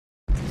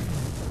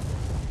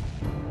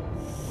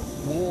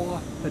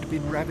War had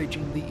been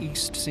ravaging the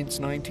East since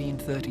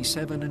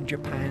 1937 and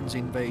Japan's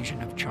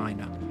invasion of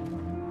China.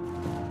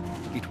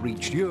 It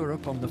reached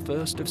Europe on the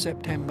 1st of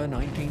September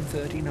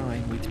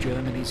 1939 with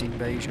Germany's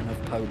invasion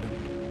of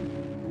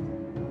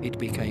Poland. It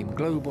became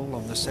global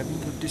on the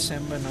 7th of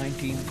December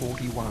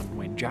 1941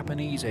 when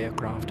Japanese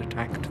aircraft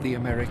attacked the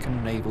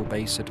American naval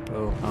base at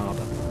Pearl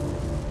Harbor.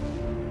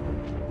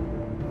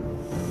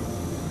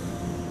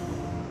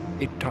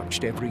 It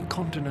touched every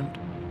continent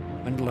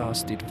and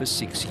lasted for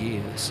 6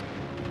 years.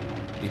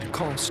 It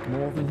cost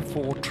more than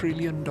 $4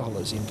 trillion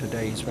in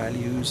today's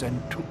values and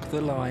took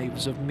the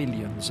lives of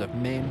millions of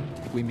men,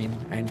 women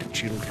and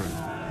children.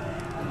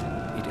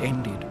 It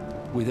ended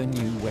with a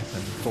new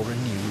weapon for a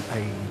new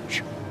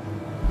age.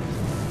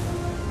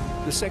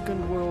 The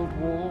Second World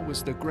War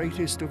was the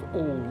greatest of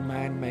all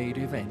man-made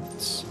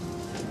events.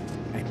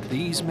 And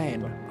these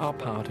men are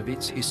part of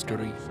its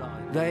history.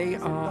 They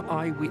are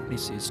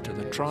eyewitnesses to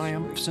the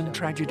triumphs and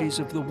tragedies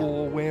of the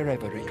war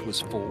wherever it was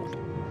fought.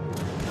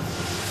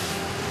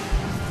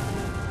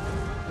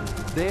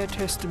 Their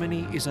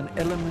testimony is an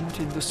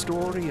element in the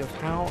story of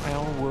how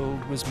our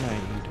world was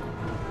made.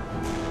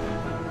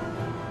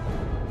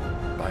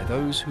 By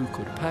those who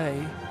could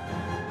pay,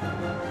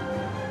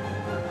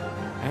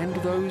 and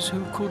those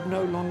who could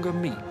no longer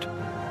meet.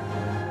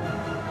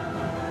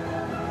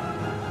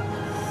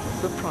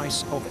 The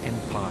price of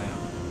empire.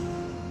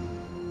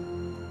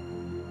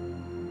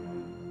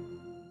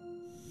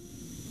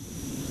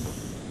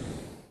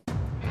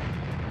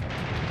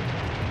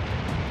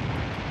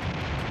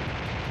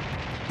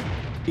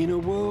 In a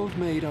world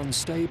made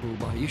unstable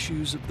by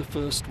issues of the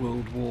First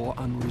World War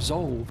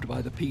unresolved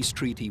by the peace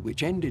treaty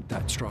which ended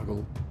that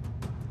struggle,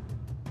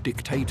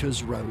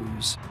 dictators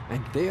rose,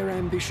 and their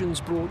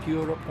ambitions brought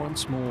Europe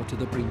once more to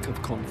the brink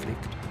of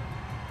conflict.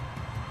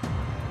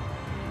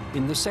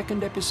 In the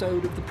second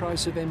episode of The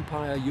Price of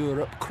Empire,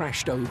 Europe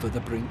crashed over the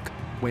brink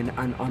when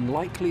an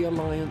unlikely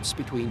alliance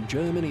between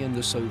Germany and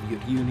the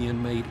Soviet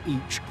Union made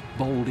each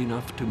bold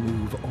enough to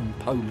move on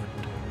Poland.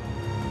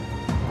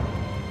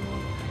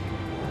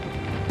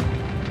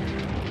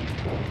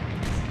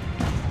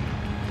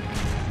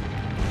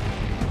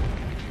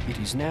 It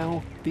is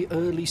now the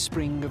early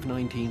spring of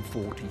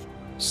 1940.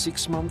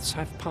 6 months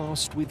have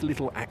passed with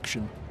little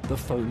action, the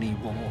phony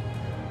war.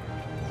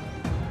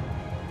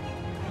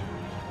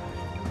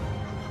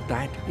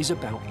 That is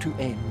about to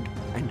end,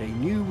 and a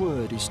new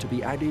word is to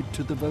be added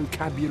to the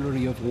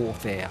vocabulary of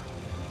warfare: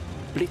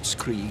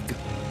 blitzkrieg.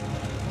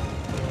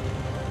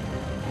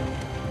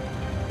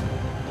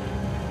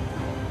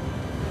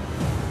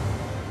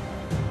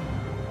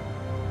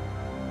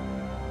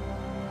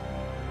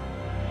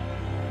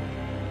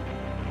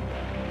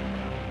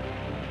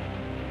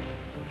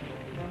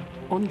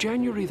 On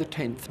January the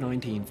 10th,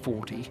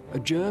 1940, a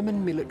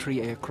German military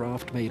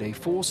aircraft made a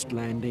forced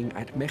landing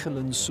at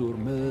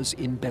Mechelen-sur-Meuse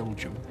in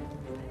Belgium.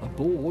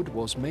 Aboard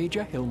was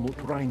Major Helmut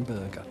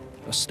Reinberger,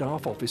 a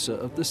staff officer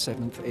of the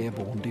 7th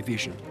Airborne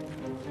Division.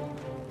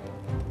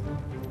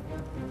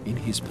 In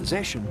his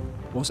possession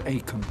was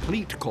a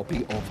complete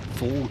copy of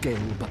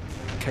Vorgelb,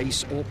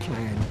 Case or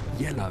Plan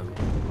Yellow,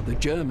 the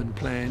German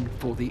plan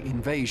for the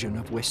invasion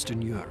of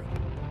Western Europe.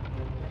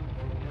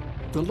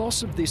 The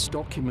loss of this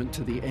document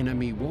to the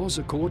enemy was,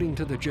 according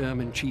to the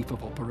German Chief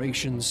of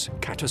Operations,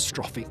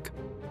 catastrophic.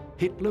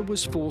 Hitler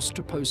was forced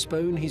to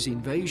postpone his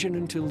invasion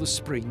until the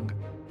spring,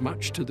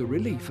 much to the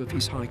relief of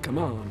his high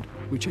command,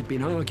 which had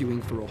been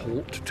arguing for a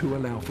halt to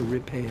allow for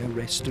repair,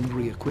 rest and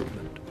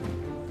re-equipment.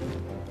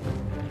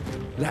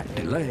 That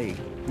delay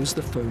was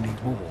the phony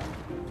war.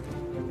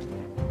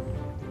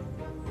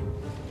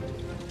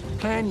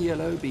 Plan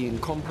Yellow, being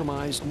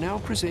compromised, now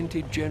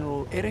presented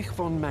General Erich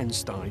von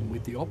Manstein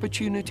with the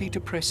opportunity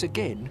to press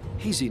again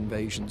his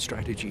invasion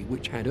strategy,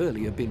 which had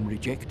earlier been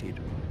rejected.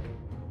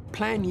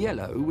 Plan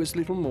Yellow was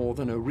little more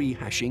than a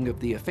rehashing of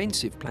the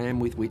offensive plan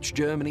with which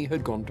Germany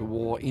had gone to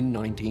war in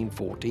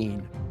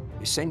 1914.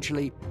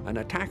 Essentially, an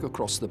attack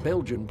across the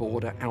Belgian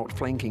border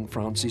outflanking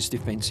France's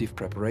defensive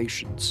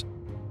preparations.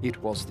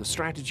 It was the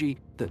strategy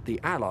that the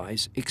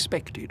Allies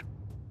expected.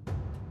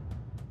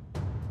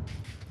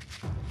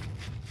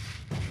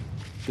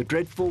 The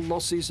dreadful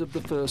losses of the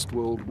First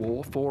World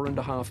War,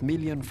 4.5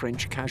 million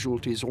French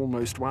casualties,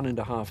 almost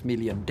 1.5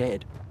 million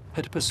dead,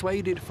 had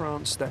persuaded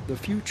France that the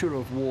future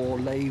of war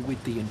lay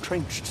with the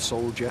entrenched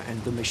soldier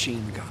and the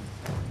machine gun.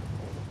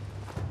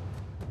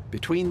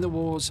 Between the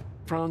wars,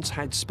 France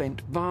had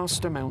spent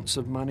vast amounts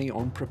of money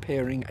on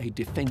preparing a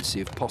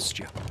defensive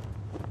posture.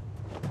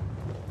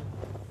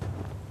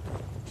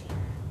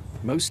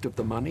 Most of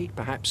the money,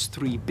 perhaps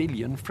 3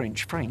 billion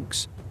French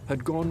francs,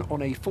 had gone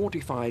on a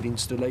fortified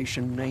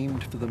installation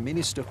named for the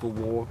Minister for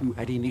War who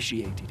had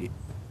initiated it,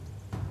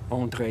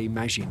 André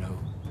Maginot.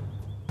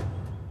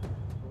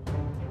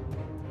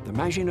 The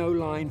Maginot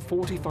Line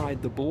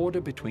fortified the border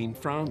between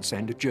France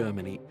and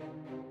Germany.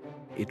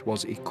 It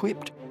was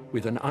equipped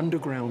with an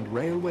underground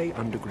railway,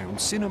 underground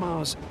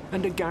cinemas,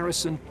 and a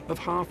garrison of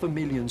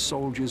 500,000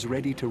 soldiers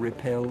ready to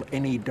repel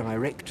any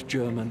direct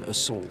German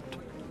assault.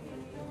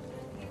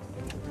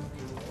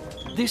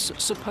 This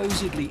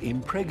supposedly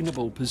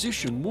impregnable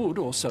position would,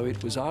 or so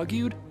it was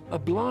argued,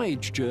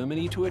 oblige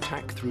Germany to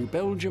attack through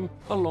Belgium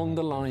along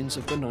the lines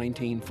of the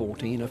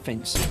 1914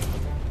 offensive.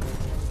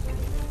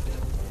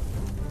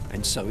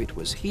 And so it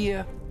was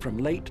here, from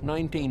late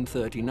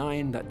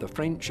 1939, that the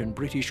French and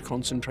British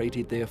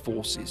concentrated their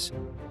forces.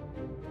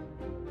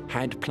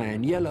 Had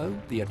Plan Yellow,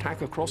 the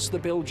attack across the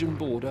Belgian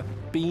border,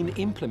 been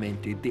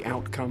implemented, the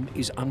outcome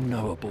is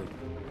unknowable.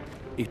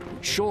 It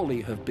would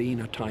surely have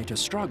been a tighter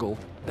struggle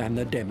than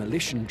the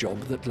demolition job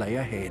that lay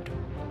ahead.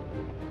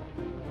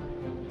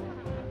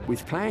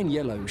 With Plan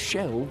Yellow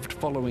shelved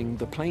following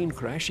the plane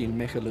crash in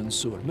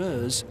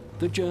Mechelen-sur-Meuse,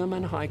 the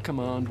German High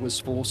Command was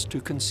forced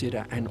to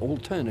consider an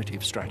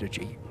alternative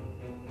strategy.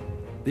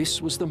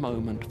 This was the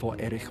moment for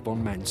Erich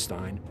von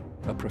Manstein,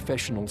 a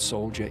professional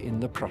soldier in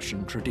the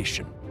Prussian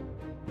tradition.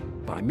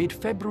 By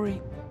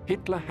mid-February,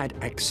 Hitler had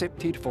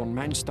accepted von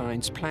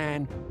Manstein's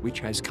plan, which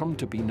has come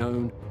to be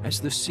known as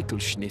the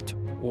Sickelschnitt,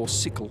 or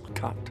sickle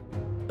cut.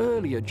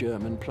 Earlier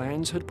German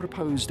plans had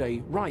proposed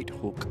a right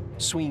hook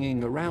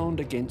swinging around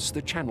against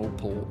the Channel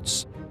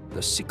ports.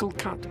 The sickle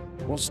cut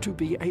was to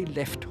be a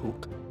left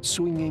hook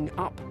swinging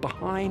up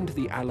behind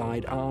the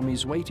Allied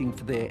armies waiting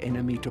for their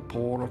enemy to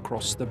pour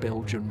across the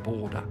Belgian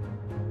border.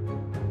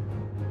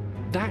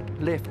 That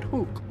left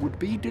hook would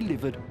be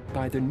delivered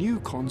by the new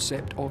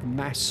concept of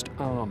massed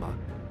armour.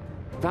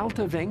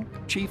 Walter Wenck,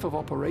 Chief of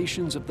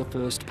Operations of the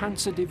 1st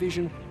Panzer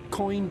Division,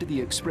 coined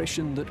the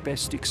expression that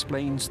best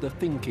explains the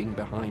thinking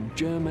behind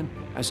German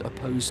as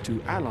opposed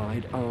to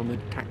Allied armoured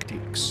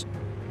tactics.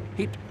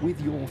 Hit with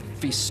your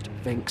fist,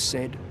 Wenck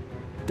said.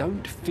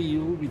 Don't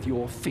feel with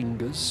your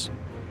fingers.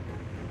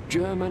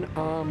 German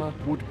armour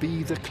would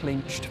be the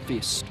clenched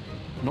fist,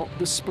 not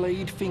the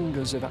splayed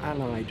fingers of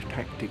Allied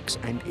tactics,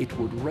 and it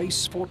would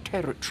race for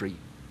territory,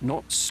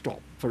 not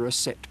stop for a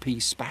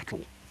set-piece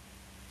battle.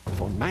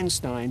 Von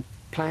Manstein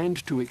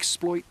planned to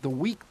exploit the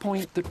weak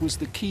point that was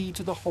the key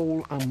to the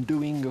whole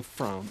undoing of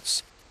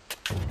France.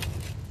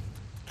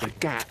 The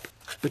gap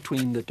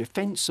between the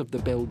defence of the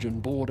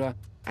Belgian border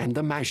and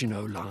the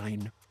Maginot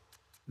Line.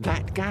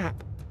 That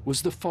gap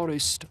was the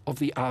forest of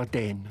the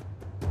Ardennes.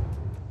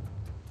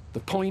 The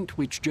point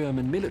which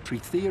German military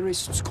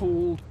theorists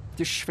called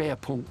the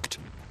Schwerpunkt,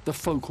 the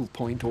focal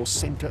point or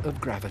centre of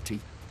gravity.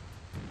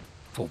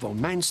 For von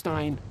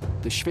Manstein,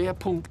 the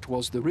Schwerpunkt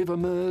was the River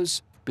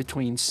Meuse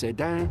between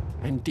Sedan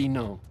and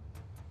Dinant.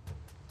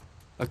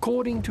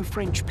 According to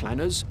French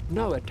planners,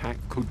 no attack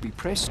could be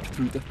pressed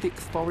through the thick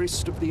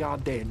forest of the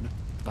Ardennes,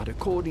 but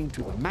according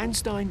to the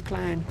Manstein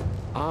plan,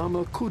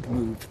 armour could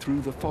move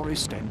through the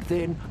forest and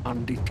then,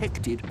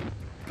 undetected,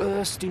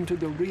 burst into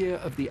the rear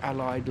of the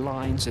Allied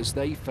lines as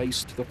they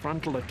faced the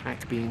frontal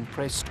attack being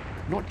pressed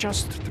not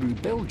just through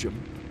Belgium,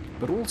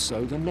 but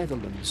also the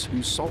Netherlands,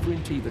 whose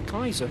sovereignty the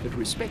Kaiser had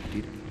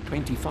respected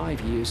 25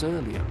 years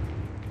earlier.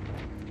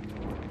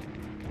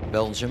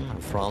 Belgium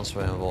and France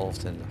were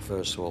involved in the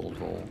First World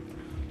War,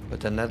 but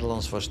the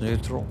Netherlands was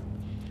neutral,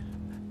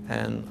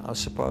 and I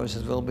suppose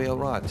it will be all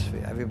right.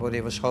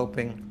 Everybody was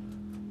hoping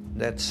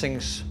that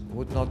things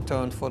would not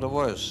turn for the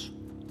worse.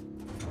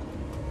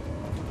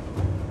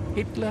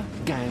 Hitler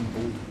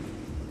gambled.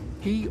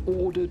 He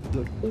ordered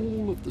that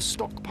all of the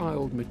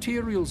stockpiled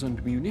materials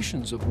and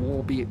munitions of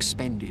war be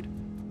expended.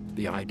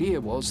 The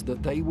idea was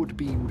that they would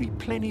be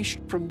replenished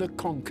from the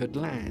conquered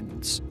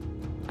lands.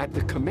 At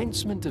the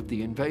commencement of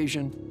the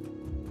invasion,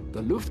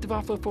 the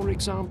Luftwaffe, for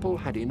example,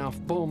 had enough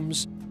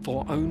bombs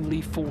for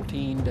only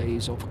 14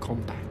 days of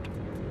combat.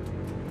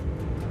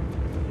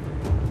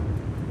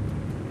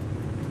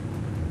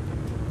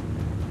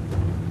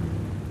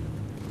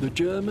 The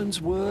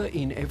Germans were,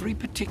 in every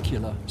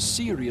particular,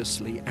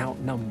 seriously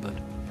outnumbered.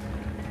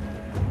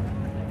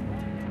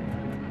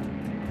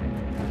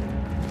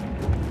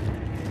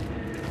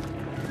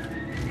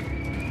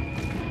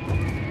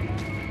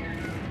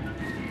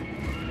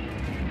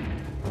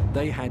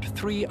 They had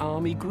 3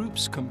 army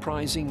groups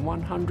comprising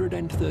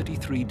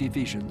 133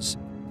 divisions.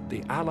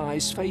 The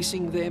Allies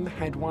facing them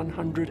had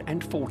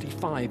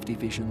 145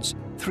 divisions,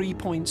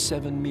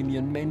 3.7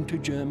 million men to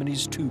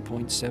Germany's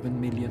 2.7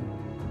 million.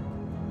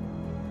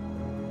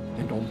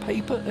 And on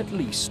paper at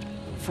least,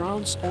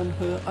 France on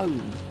her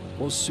own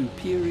was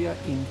superior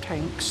in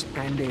tanks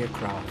and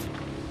aircraft.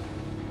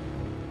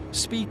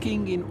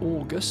 Speaking in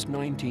August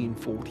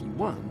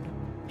 1941,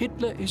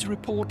 Hitler is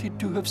reported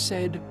to have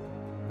said,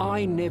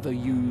 "I never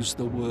use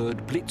the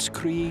word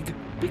blitzkrieg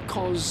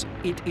because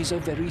it is a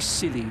very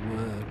silly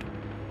word.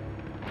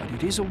 But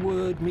it is a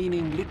word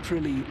meaning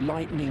literally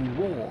lightning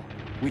war,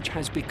 which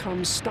has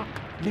become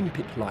stuck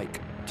limpet-like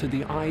to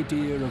the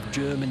idea of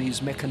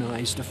Germany's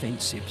mechanized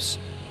offensives,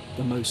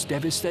 the most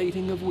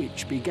devastating of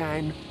which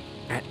began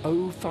at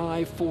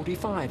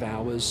 05:45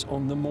 hours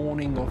on the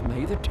morning of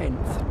May the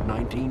 10th,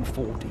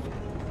 1940.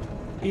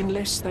 In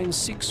less than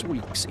 6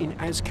 weeks, in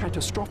as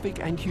catastrophic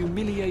and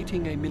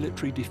humiliating a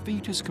military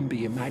defeat as can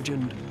be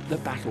imagined, the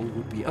battle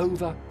would be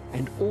over,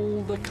 and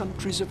all the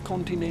countries of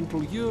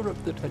continental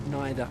Europe that had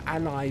neither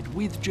allied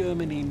with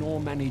Germany nor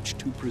managed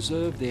to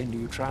preserve their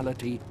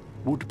neutrality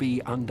would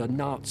be under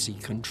Nazi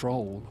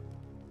control.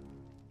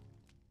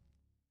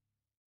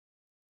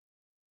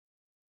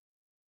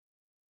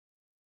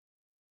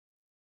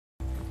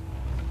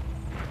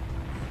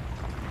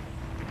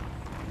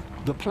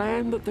 The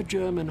plan that the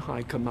German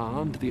High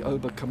Command, the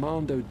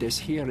Oberkommando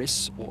des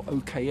Heeres, or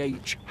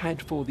OKH,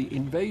 had for the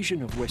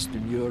invasion of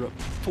Western Europe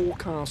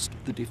forecast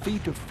the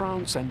defeat of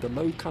France and the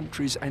Low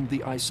Countries and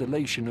the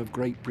isolation of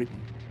Great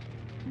Britain.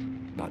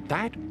 But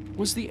that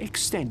was the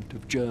extent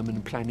of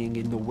German planning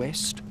in the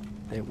West.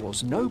 There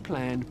was no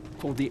plan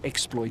for the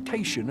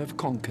exploitation of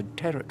conquered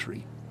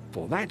territory.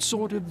 For that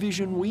sort of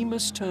vision, we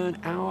must turn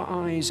our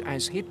eyes,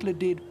 as Hitler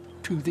did,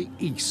 to the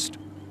East,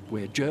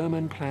 where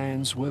German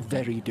plans were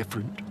very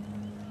different.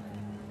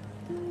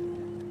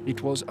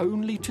 It was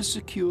only to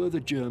secure the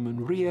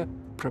German rear,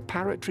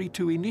 preparatory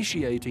to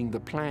initiating the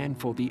plan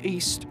for the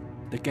East,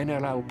 the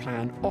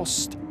Generalplan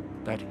Ost,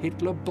 that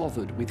Hitler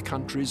bothered with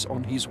countries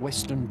on his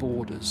western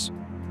borders.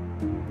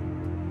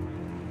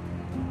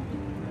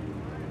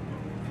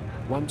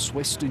 Once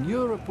Western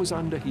Europe was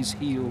under his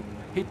heel,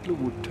 Hitler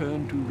would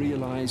turn to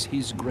realize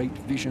his great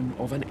vision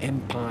of an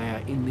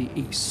empire in the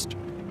East.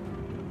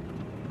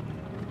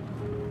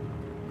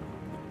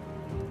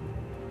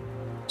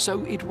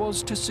 So it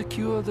was to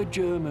secure the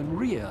German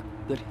rear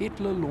that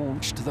Hitler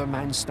launched the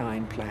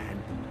Manstein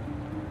Plan,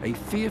 a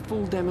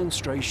fearful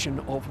demonstration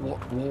of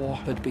what war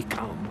had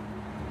become.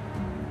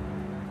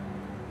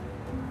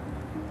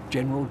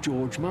 General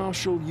George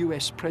Marshall,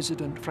 US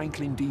President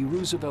Franklin D.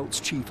 Roosevelt's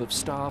Chief of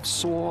Staff,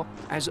 saw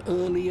as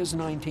early as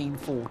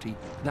 1940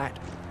 that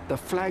the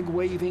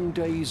flag-waving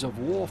days of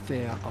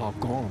warfare are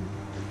gone.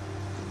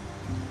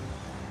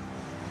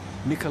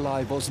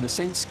 Nikolai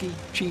Voznesensky,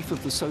 chief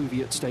of the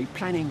Soviet State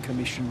Planning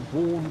Commission,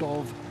 warned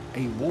of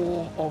a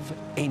war of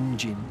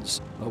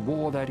engines, a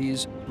war that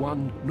is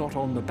won not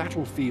on the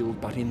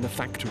battlefield but in the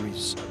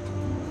factories.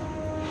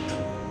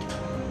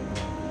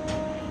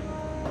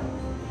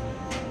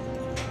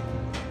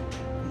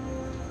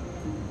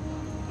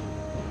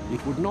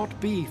 It would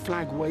not be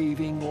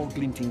flag-waving or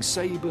glinting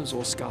sabres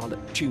or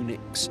scarlet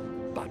tunics,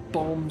 but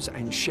bombs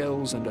and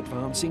shells and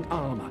advancing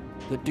armour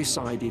that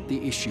decided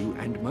the issue,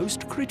 and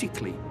most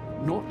critically,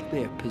 not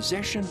their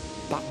possession,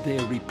 but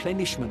their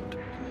replenishment.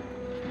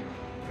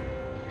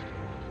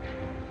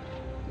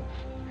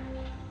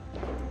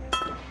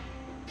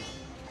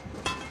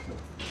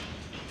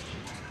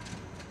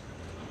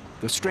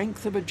 The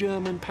strength of a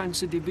German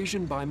panzer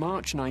division by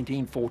March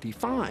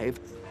 1945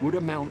 would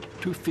amount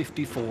to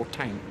 54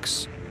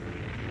 tanks.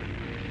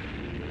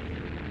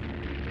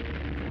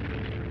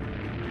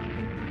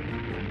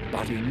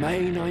 But in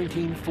May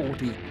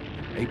 1940,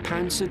 a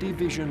panzer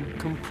division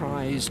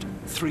comprised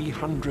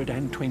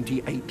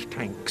 328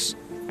 tanks,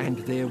 and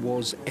there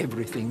was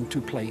everything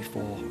to play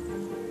for.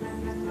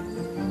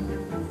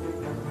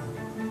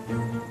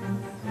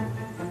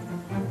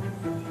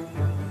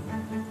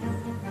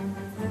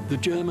 The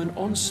German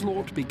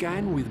onslaught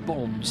began with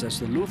bombs as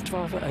the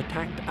Luftwaffe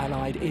attacked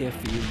Allied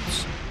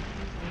airfields.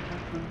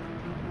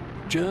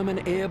 German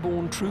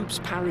airborne troops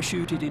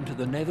parachuted into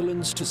the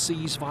Netherlands to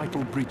seize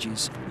vital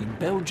bridges. In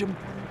Belgium,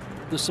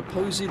 the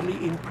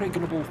supposedly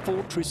impregnable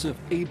fortress of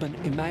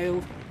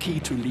Eben-Emael,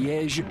 key to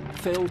Liège,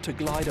 fell to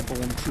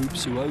glider-borne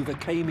troops who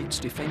overcame its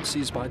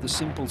defences by the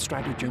simple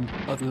stratagem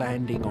of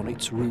landing on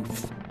its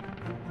roof.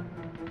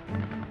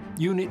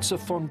 Units of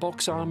von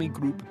Bock's Army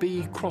Group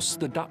B crossed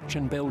the Dutch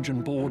and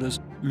Belgian borders,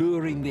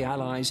 luring the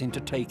Allies into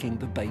taking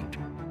the bait.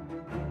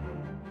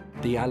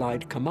 The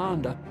Allied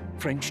commander,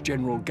 French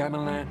General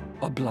Gamelin,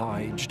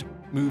 obliged,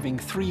 moving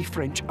 3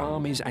 French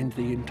armies and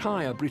the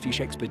entire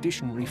British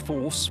expeditionary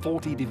force,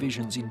 40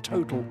 divisions in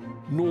total,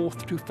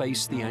 north to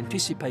face the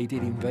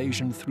anticipated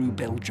invasion through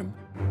Belgium.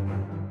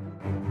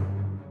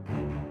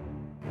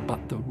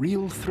 But the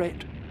real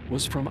threat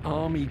was from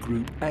Army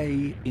Group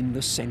A in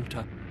the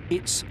centre.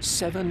 Its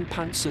 7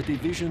 panzer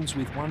divisions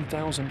with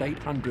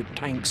 1,800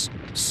 tanks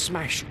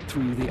smashed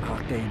through the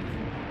Ardennes.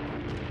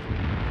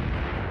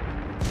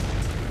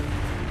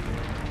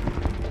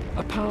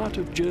 A part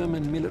of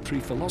German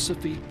military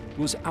philosophy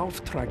was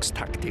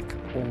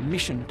Auftragstaktik, or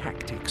mission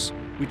tactics,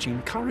 which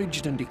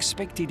encouraged and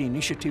expected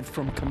initiative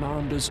from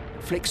commanders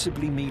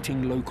flexibly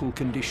meeting local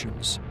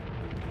conditions.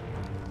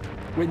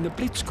 When the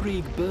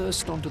Blitzkrieg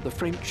burst onto the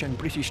French and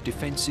British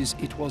defences,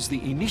 it was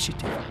the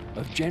initiative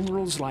of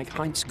generals like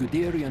Heinz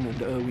Guderian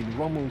and Erwin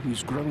Rommel,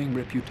 whose growing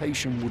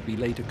reputation would be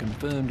later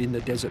confirmed in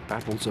the desert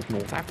battles of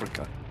North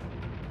Africa,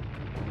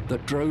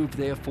 that drove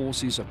their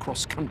forces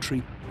across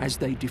country as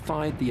they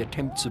defied the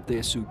attempts of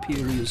their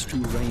superiors to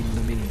rein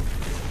them in.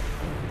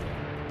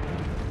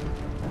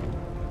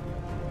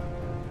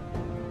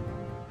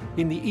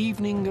 In the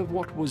evening of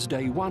what was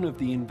day 1 of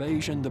the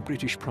invasion, the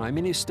British Prime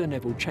Minister,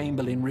 Neville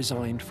Chamberlain,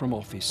 resigned from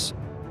office.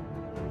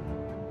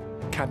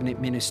 Cabinet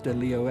Minister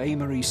Leo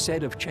Amery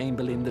said of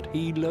Chamberlain that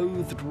he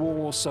loathed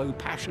war so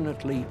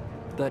passionately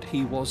that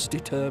he was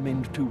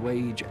determined to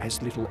wage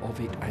as little of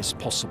it as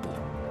possible.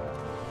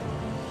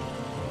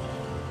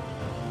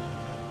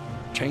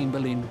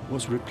 Chamberlain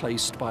was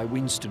replaced by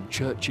Winston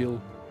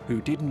Churchill, who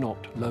did not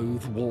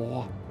loathe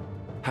war,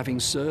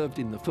 having served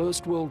in the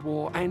First World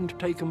War and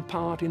taken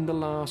part in the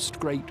last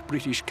great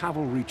British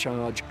cavalry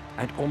charge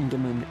at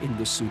Omdurman in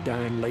the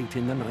Sudan late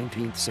in the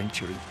 19th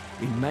century.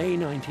 In May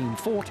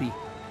 1940,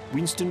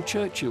 Winston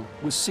Churchill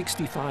was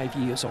 65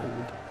 years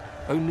old,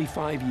 only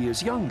 5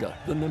 years younger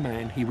than the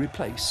man he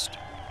replaced.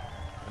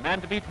 The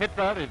man to beat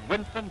Hitler is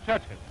Winston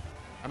Churchill.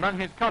 Among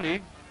his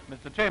colleagues,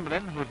 Mr.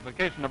 Chamberlain, whose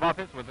vacation of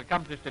office was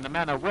accomplished in a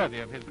manner worthy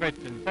of his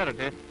great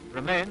sincerity,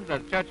 remains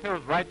as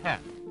Churchill's right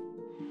hand.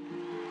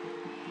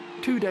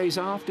 2 days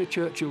after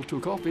Churchill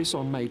took office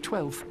on May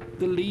 12th,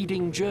 the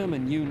leading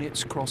German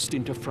units crossed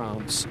into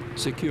France,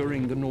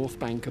 securing the north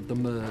bank of the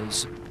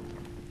Meuse.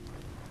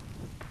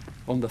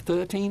 On the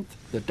 13th,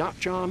 the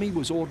Dutch army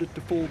was ordered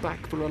to fall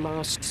back for a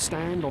last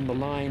stand on the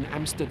line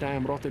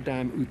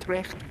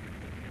Amsterdam-Rotterdam-Utrecht,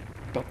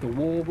 but the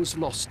war was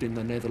lost in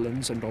the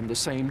Netherlands, and on the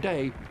same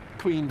day,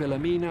 Queen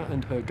Wilhelmina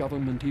and her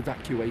government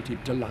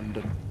evacuated to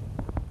London.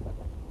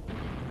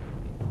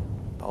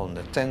 On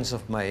the 10th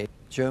of May,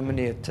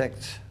 Germany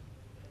attacked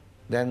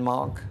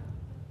Denmark,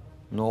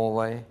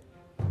 Norway,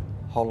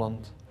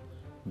 Holland,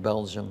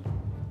 Belgium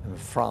and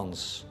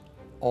France,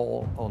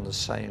 all on the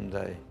same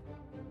day.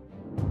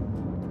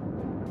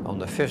 On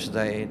the 5th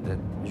day, the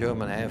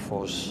German Air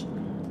Force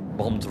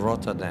bombed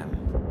Rotterdam.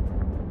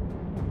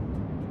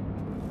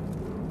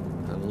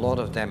 A lot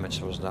of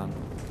damage was done.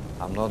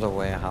 I'm not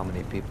aware how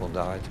many people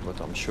died, but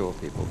I'm sure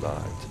people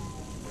died.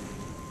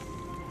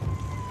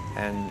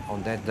 And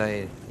on that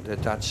day, the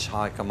Dutch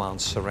High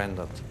Command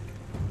surrendered.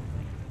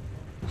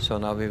 So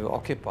now we were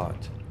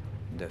occupied.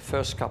 The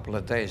first couple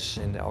of days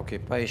in the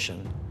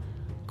occupation,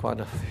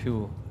 quite a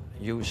few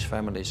Jewish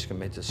families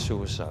committed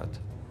suicide.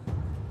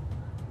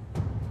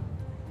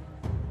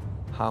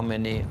 How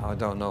many, I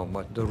don't know,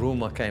 but the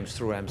rumor came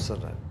through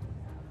Amsterdam.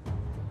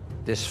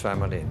 This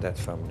family, that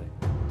family.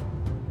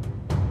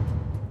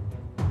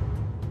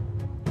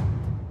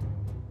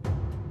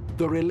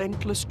 The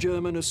relentless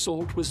German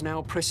assault was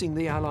now pressing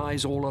the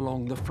Allies all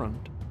along the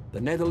front. The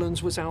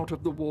Netherlands was out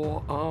of the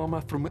war, armour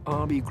from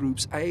Army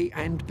Groups A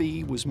and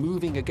B was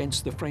moving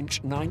against the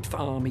French 9th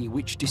Army,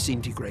 which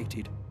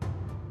disintegrated.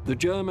 The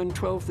German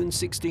 12th and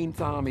 16th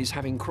Armies,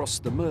 having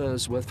crossed the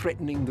Meuse, were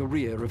threatening the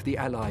rear of the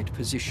Allied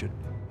position.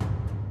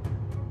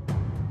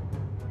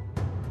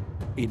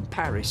 In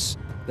Paris,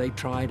 they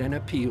tried an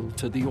appeal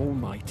to the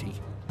Almighty.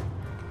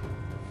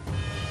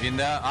 In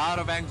their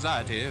hour of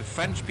anxiety,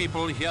 French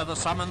people hear the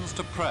summons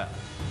to prayer.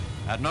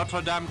 At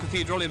Notre Dame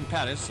Cathedral in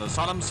Paris, a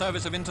solemn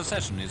service of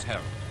intercession is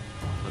held.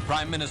 The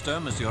Prime Minister,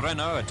 Monsieur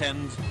Renault,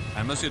 attends,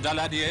 and Monsieur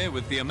Daladier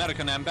with the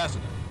American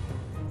ambassador.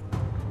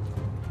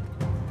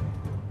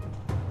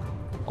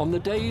 On the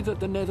day that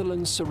the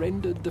Netherlands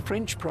surrendered, the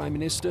French Prime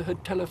Minister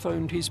had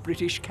telephoned his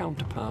British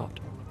counterpart.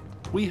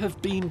 "We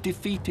have been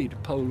defeated,"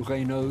 Paul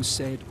Reynaud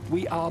said.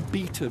 "We are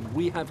beaten.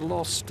 We have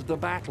lost the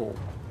battle."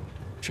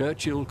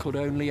 Churchill could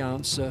only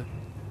answer,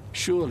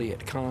 "Surely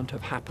it can't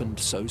have happened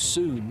so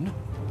soon."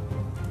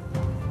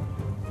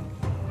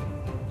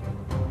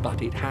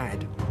 But it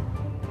had.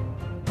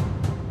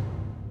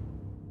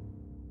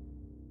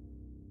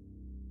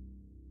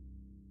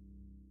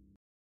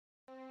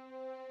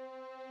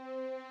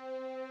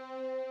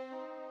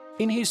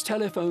 In his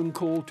telephone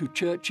call to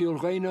Churchill,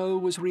 Reynaud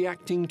was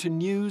reacting to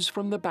news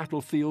from the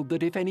battlefield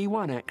that if any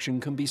one action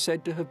can be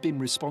said to have been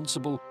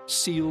responsible,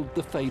 sealed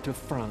the fate of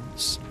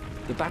France.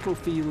 The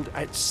battlefield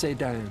at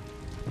Sedan.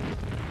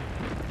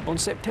 On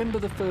September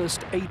the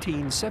 1st,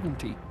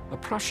 1870, a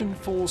Prussian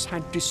force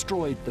had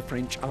destroyed the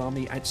French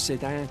army at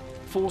Sedan,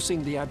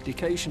 forcing the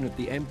abdication of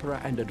the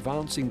emperor and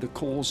advancing the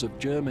cause of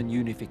German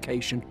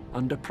unification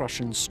under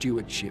Prussian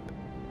stewardship.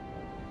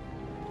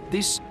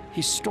 This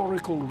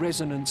historical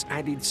resonance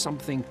added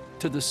something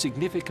to the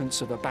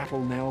significance of a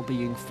battle now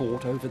being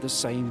fought over the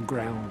same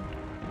ground.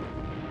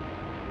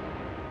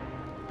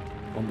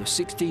 On the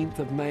 16th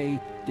of May,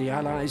 the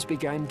Allies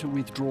began to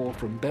withdraw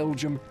from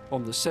Belgium.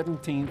 On the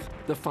 17th,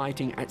 the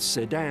fighting at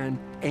Sedan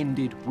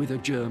ended with a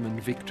German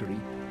victory.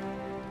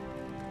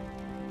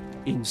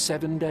 In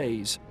 7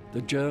 days,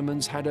 the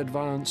Germans had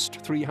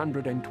advanced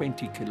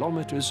 320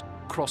 kilometers,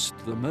 crossed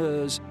the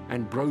Meuse,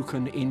 and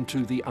broken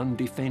into the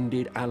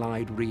undefended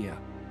Allied rear.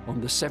 On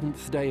the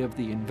 7th day of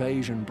the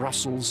invasion,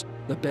 Brussels,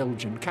 the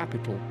Belgian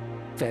capital,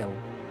 fell.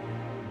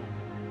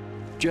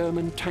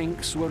 German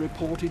tanks were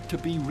reported to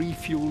be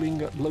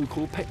refueling at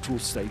local petrol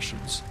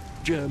stations.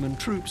 German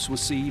troops were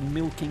seen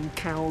milking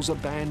cows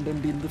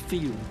abandoned in the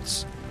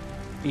fields.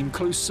 In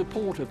close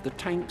support of the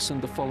tanks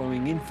and the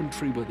following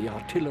infantry were the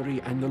artillery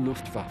and the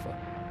Luftwaffe.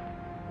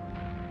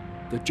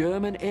 The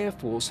German Air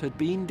Force had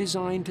been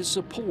designed to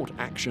support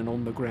action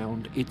on the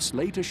ground. Its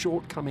later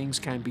shortcomings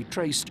can be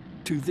traced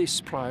to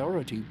this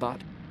priority,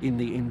 but in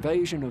the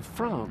invasion of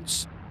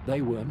France,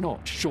 they were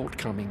not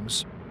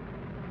shortcomings.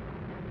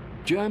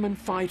 German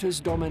fighters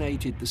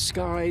dominated the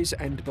skies,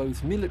 and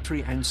both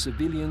military and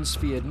civilians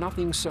feared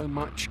nothing so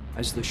much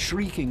as the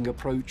shrieking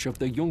approach of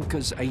the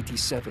Junkers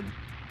 87,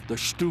 the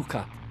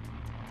Stuka,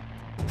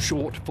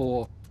 short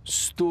for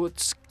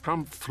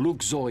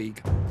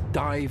Sturzkampfflugzeug,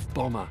 dive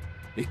bomber,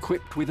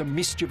 equipped with a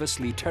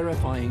mischievously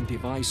terrifying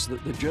device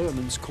that the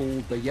Germans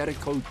called the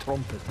Jericho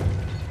trumpet.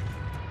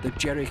 The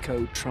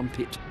Jericho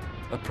trumpet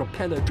a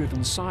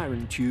propeller-driven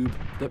siren tube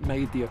that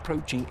made the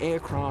approaching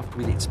aircraft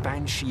with its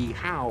banshee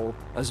howl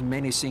as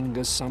menacing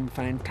as some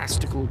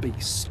fantastical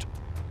beast.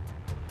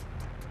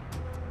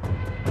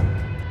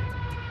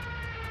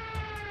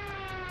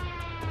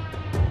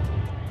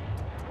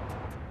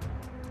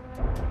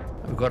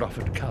 We got off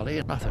at Calais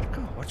and I thought,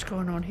 oh, what's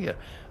going on here?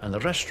 And the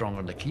restaurant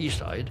on the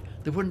quayside,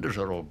 the windows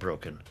are all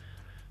broken.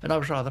 And I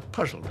was rather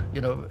puzzled,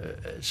 you know,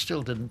 it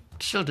still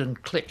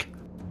didn't click.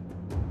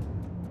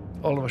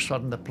 All of a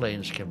sudden the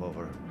planes came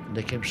over and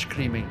they came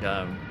screaming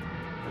down.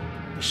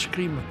 The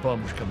scream of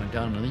bombs coming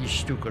down and these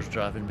Stukas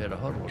driving made a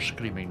horrible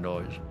screaming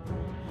noise.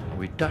 And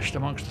we dashed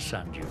amongst the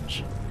sand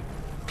dunes,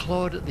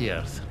 clawed at the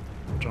earth,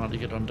 trying to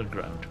get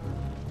underground.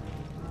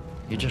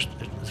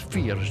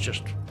 Fear is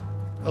just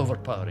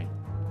overpowering.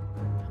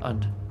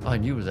 And I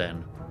knew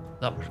then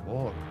that was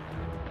war.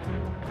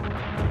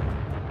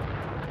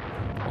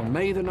 On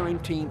May the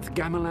 19th,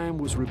 Gamelin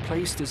was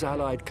replaced as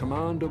Allied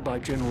commander by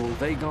General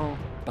Weygand,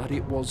 but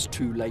it was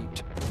too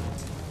late.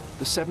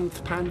 The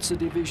 7th Panzer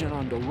Division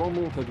under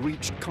Rommel had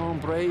reached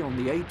Cambrai on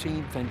the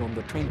 18th, and on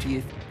the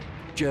 20th,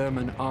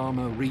 German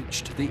armour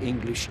reached the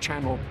English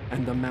Channel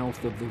and the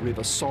mouth of the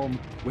River Somme,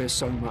 where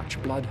so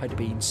much blood had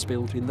been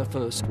spilt in the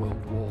First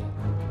World War.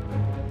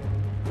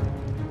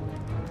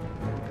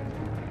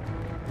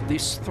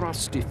 This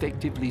thrust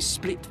effectively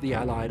split the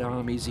Allied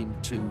armies in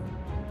two.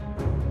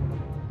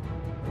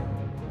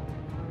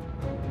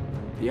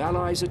 The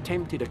Allies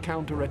attempted a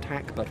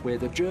counterattack, but where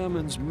the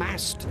Germans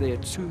massed their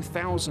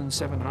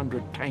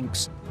 2,700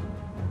 tanks,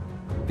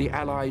 the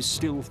Allies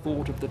still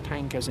thought of the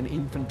tank as an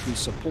infantry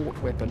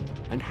support weapon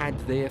and had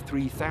their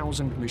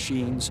 3,000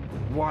 machines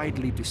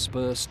widely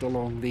dispersed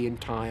along the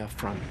entire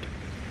front.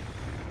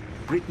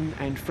 Britain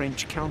and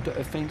French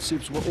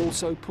counter-offensives were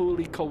also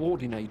poorly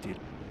coordinated,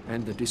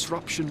 and the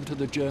disruption to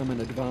the German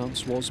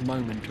advance was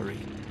momentary.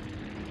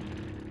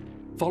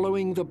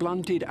 Following the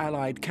blunted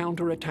Allied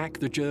counterattack,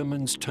 the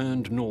Germans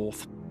turned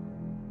north,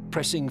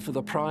 pressing for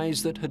the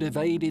prize that had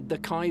evaded the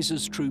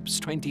Kaiser's troops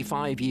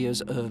 25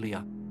 years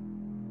earlier,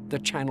 the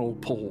Channel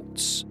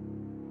ports.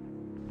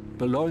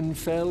 Boulogne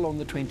fell on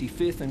the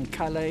 25th and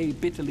Calais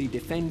bitterly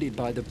defended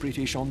by the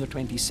British on the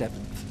 27th.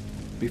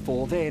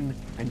 Before then,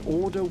 an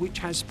order which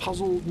has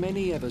puzzled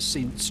many ever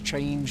since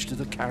changed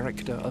the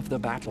character of the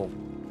battle.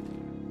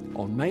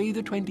 On May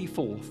the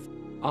 24th,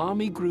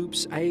 Army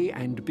Groups A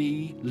and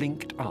B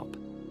linked up,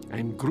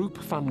 and Group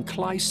van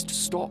Kleist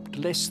stopped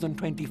less than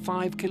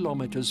 25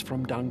 kilometers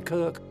from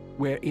Dunkirk,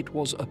 where it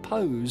was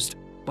opposed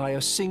by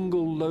a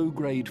single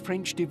low-grade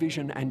French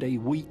division and a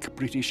weak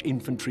British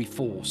infantry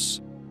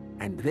force.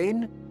 And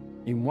then,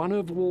 in one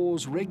of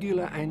war's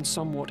regular and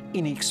somewhat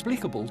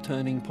inexplicable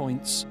turning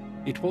points,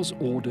 it was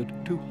ordered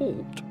to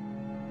halt.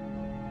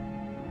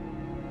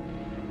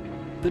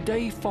 The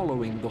day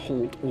following the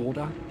halt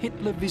order,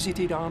 Hitler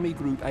visited Army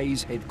Group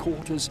A's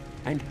headquarters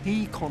and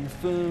he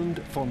confirmed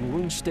von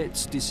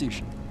Rundstedt's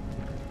decision.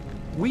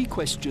 We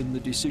question the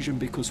decision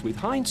because with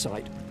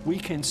hindsight, we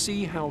can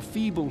see how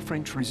feeble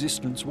French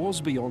resistance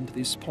was beyond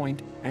this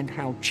point and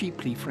how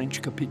cheaply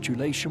French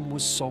capitulation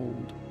was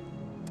sold.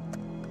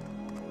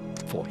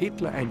 For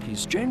Hitler and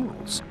his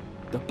generals,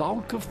 the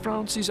bulk of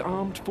France's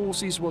armed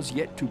forces was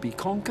yet to be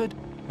conquered,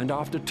 and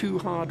after 2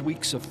 hard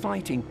weeks of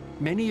fighting,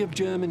 many of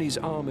Germany's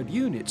armoured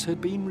units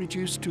had been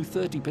reduced to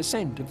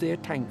 30% of their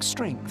tank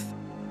strength.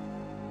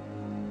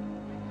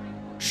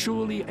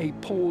 Surely a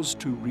pause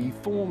to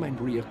reform and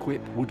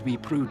re-equip would be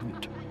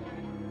prudent.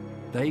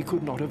 They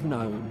could not have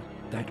known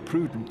that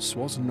prudence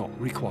was not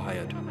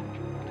required.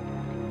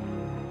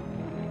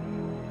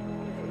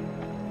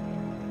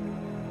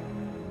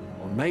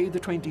 On May the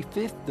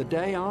 25th, the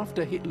day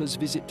after Hitler's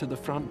visit to the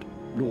front,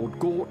 Lord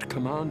Gort,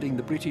 commanding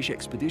the British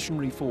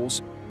Expeditionary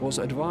Force, was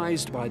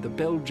advised by the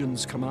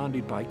Belgians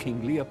commanded by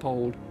King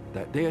Leopold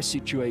that their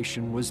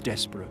situation was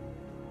desperate.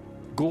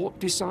 Gort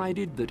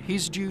decided that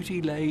his duty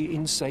lay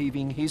in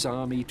saving his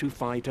army to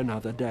fight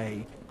another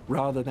day,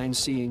 rather than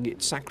seeing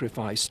it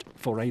sacrificed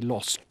for a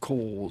lost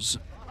cause.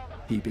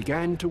 He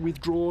began to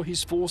withdraw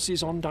his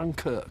forces on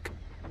Dunkirk,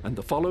 and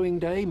the following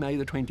day, May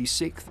the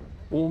 26th,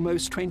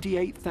 almost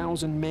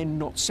 28,000 men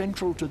not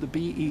central to the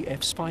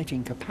BEF's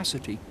fighting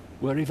capacity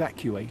were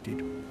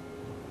evacuated.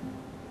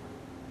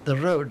 The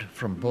road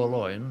from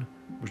Boulogne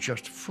was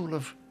just full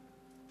of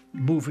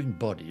moving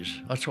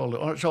bodies. That's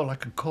all I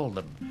could call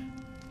them.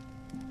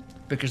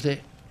 Because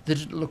they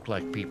didn't look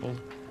like people.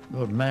 They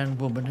were men,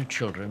 women and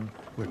children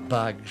with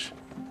bags,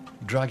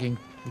 dragging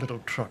little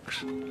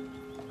trucks.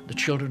 The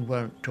children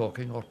weren't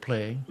talking or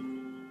playing.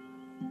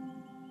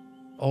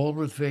 All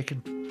with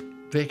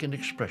vacant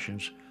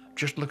expressions,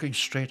 just looking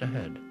straight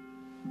ahead.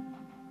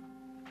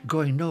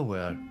 Going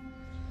nowhere.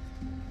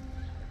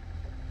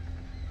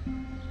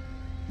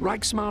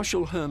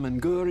 Reichsmarshal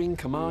Hermann Göring,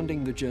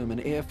 commanding the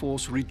German Air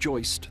Force,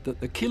 rejoiced that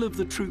the kill of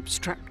the troops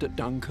trapped at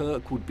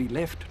Dunkirk would be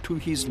left to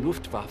his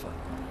Luftwaffe.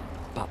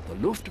 But the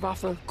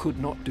Luftwaffe could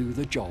not do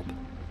the job.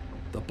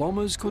 The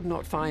bombers could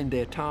not find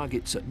their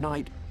targets at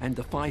night, and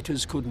the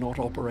fighters could not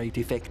operate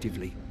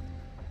effectively.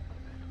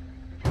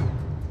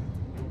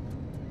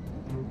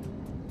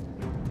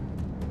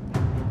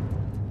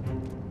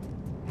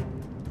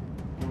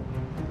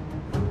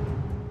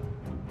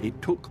 It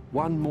took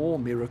one more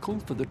miracle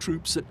for the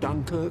troops at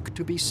Dunkirk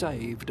to be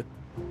saved.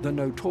 The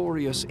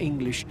notorious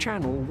English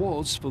Channel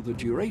was, for the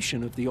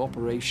duration of the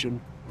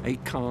operation, a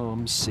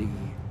calm sea.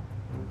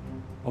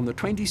 On the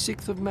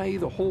 26th of May,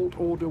 the halt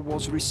order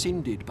was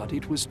rescinded, but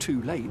it was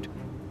too late.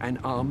 An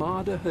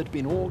armada had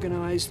been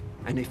organised,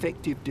 an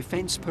effective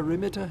defence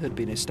perimeter had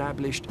been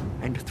established,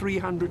 and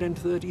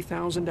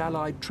 330,000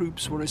 Allied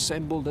troops were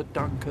assembled at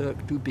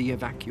Dunkirk to be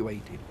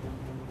evacuated.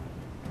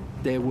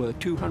 There were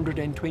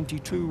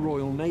 222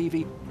 Royal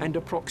Navy and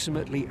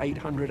approximately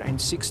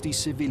 860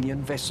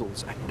 civilian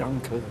vessels at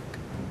Dunkirk.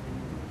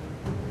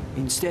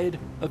 Instead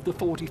of the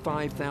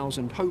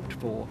 45,000 hoped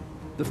for,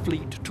 the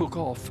fleet took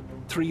off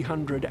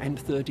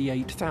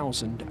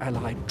 338,000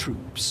 Allied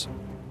troops.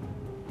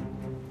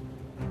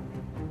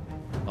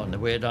 On the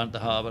way down to the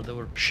harbour, they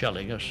were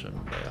shelling us, and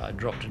I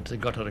dropped into the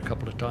gutter a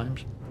couple of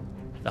times.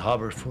 The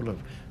harbour was full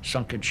of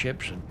sunken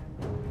ships, and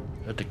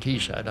at the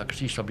quayside, I could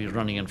see somebody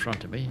running in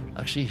front of me.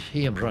 I could see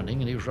him running,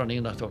 and he was running,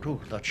 and I thought, oh,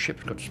 that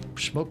ship's got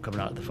smoke coming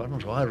out of the funnel,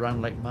 so I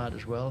ran like mad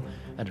as well,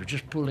 and it was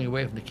just pulling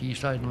away from the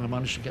quayside, and I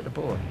managed to get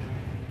aboard.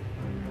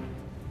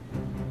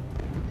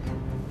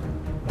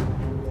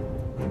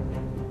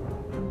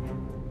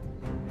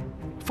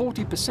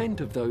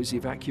 "40% of those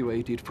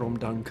evacuated from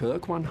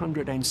Dunkirk,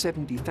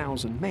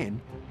 170,000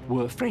 men,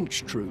 were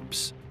French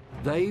troops.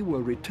 They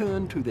were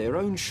returned to their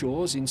own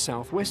shores in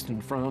southwestern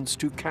France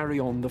to carry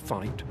on the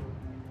fight.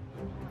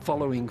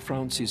 Following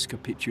France's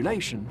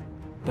capitulation,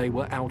 they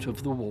were out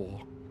of the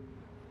war.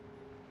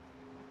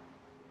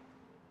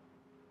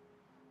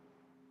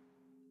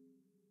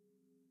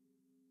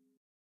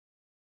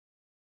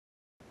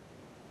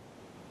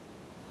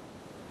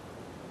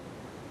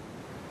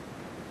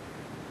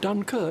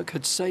 Dunkirk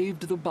had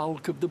saved the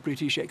bulk of the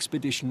British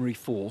Expeditionary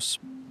Force,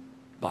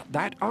 but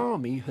that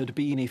army had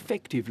been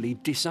effectively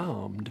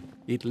disarmed.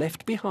 It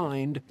left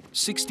behind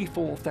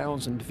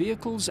 64,000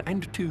 vehicles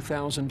and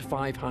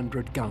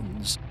 2,500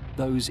 guns.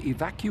 Those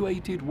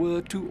evacuated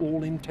were, to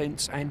all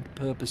intents and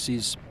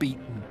purposes,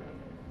 beaten.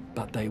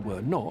 But they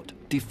were not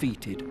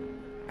defeated,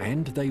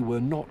 and they were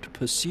not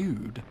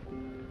pursued.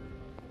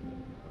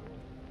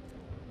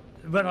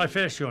 When I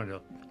first joined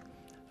up,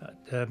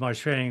 my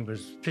training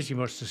was pretty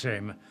much the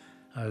same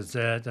as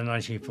the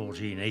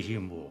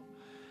 1914-18 war.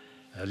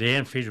 The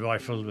Enfield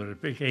rifle with a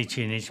big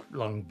 18-inch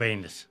long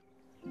bayonet,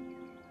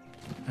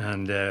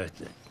 and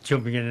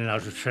jumping in and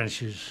out of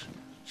trenches,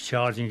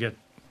 charging at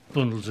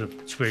bundles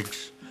of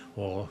twigs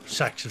or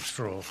sacks of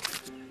straw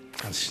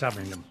and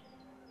stabbing them.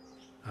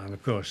 And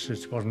of course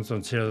it wasn't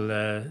until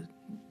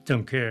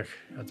Dunkirk,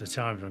 at the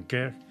time of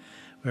Dunkirk,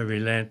 where we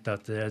learnt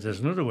that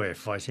there's another way of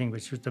fighting,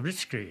 which was the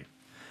blitzkrieg.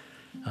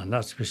 And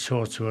that was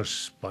taught to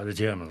us by the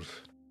Germans.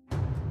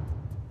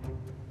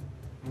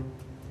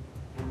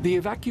 The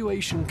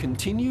evacuation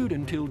continued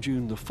until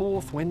June the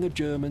 4th, when the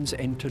Germans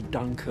entered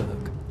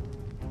Dunkirk.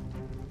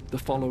 The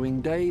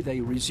following day, they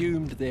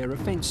resumed their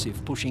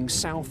offensive, pushing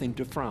south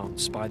into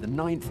France. By the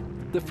 9th,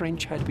 the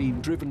French had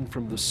been driven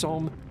from the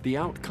Somme. The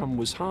outcome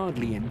was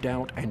hardly in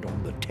doubt, and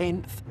on the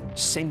 10th,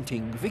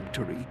 scenting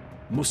victory,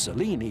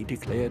 Mussolini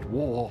declared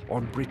war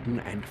on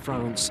Britain and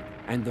France,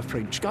 and the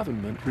French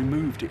government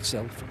removed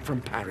itself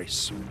from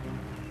Paris.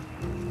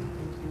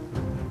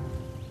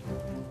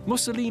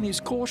 Mussolini's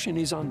caution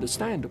is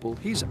understandable.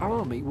 His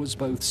army was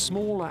both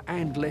smaller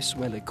and less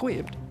well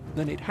equipped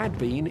than it had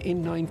been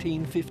in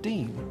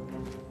 1915.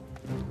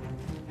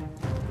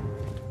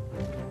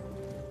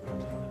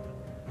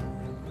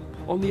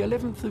 On the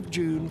 11th of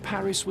June,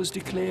 Paris was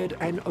declared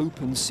an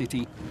open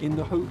city in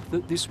the hope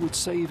that this would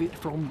save it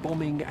from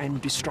bombing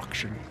and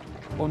destruction.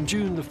 On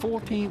June the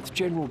 14th,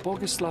 General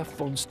Bogislav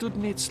von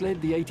Studnitz led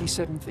the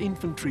 87th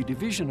Infantry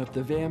Division of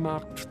the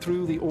Wehrmacht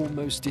through the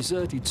almost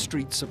deserted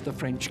streets of the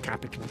French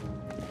capital.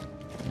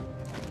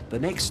 The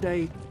next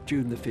day,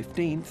 June the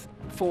 15th,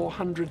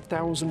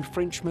 400,000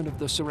 Frenchmen of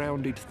the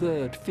surrounded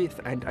 3rd, 5th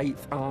and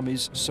 8th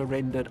Armies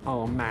surrendered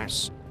en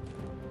masse.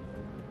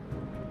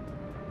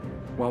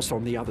 Whilst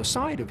on the other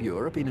side of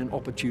Europe, in an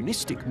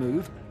opportunistic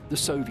move, the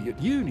Soviet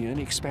Union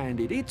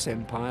expanded its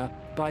empire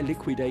by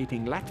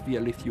liquidating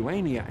Latvia,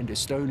 Lithuania and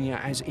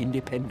Estonia as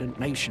independent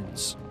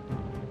nations.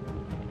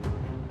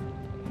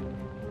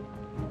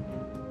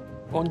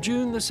 On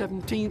June the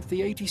 17th,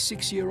 the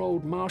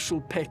 86-year-old Marshal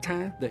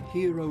Pétain, the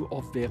hero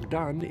of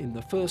Verdun in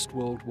the First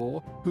World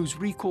War, whose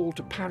recall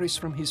to Paris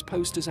from his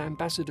post as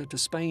ambassador to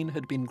Spain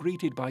had been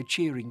greeted by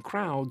cheering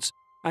crowds,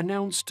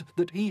 announced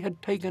that he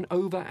had taken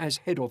over as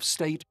head of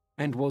state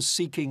and was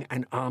seeking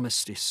an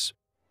armistice.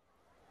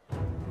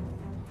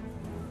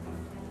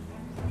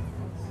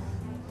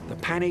 The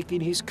panic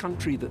in his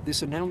country that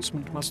this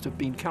announcement must have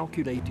been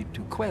calculated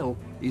to quell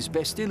is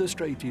best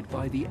illustrated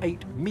by the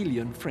 8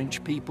 million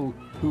French people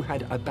who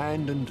had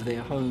abandoned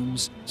their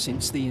homes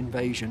since the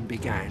invasion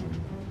began.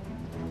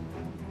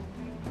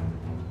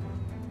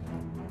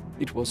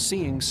 It was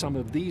seeing some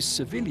of these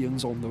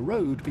civilians on the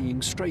road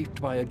being strafed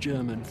by a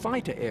German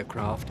fighter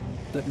aircraft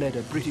that led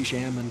a British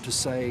airman to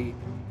say,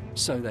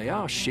 "So they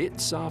are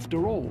shits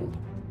after all."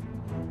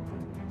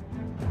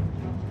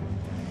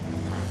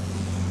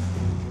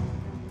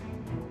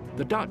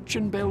 The Dutch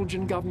and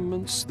Belgian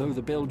governments, though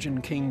the Belgian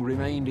king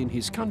remained in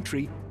his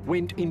country,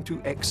 went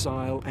into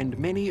exile, and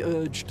many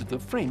urged the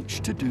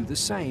French to do the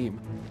same,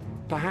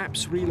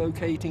 perhaps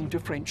relocating to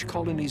French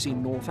colonies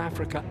in North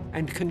Africa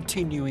and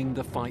continuing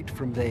the fight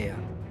from there.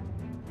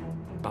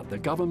 But the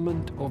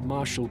government of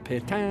Marshal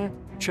Pétain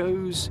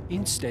chose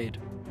instead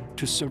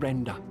to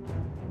surrender.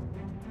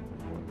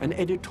 An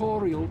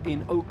editorial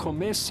in O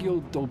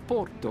Comércio do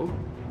Porto,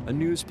 a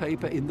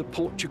newspaper in the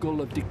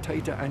Portugal of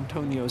dictator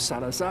Antonio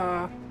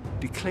Salazar,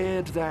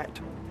 declared that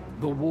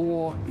the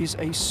war is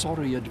a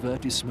sorry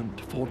advertisement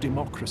for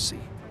democracy.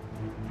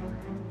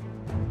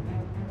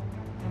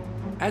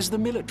 As the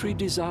military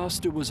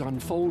disaster was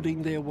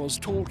unfolding, there was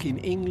talk in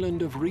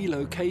England of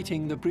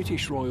relocating the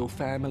British royal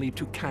family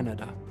to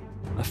Canada.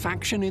 A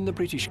faction in the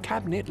British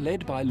cabinet,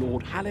 led by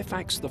Lord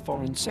Halifax, the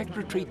Foreign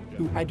Secretary,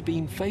 who had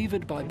been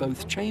favoured by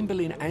both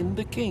Chamberlain and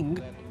the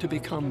King to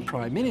become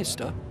Prime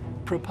Minister,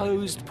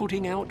 proposed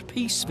putting out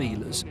peace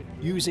feelers,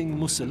 using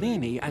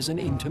Mussolini as an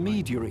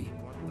intermediary.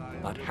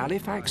 But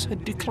Halifax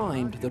had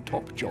declined the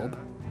top job,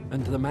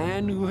 and the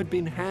man who had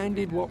been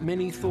handed what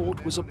many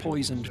thought was a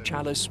poisoned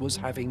chalice was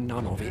having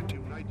none of it.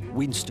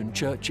 Winston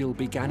Churchill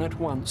began at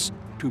once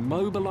to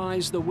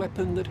mobilise the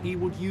weapon that he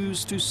would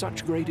use to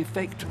such great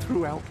effect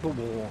throughout the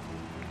war,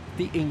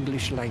 the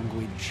English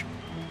language.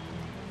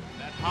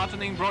 That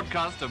heartening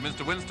broadcast of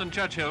Mr. Winston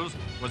Churchill's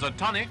was a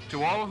tonic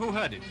to all who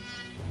heard it.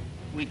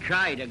 We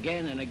tried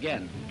again and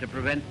again to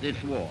prevent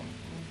this war.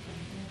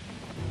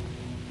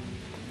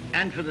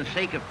 And for the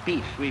sake of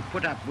peace, we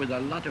put up with a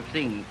lot of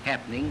things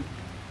happening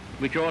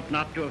which ought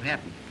not to have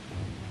happened.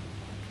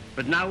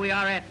 But now we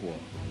are at war,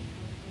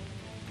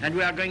 and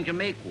we are going to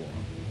make war,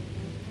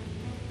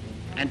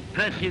 and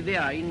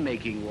persevere in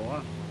making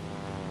war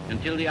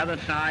until the other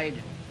side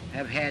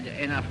have had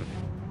enough of it.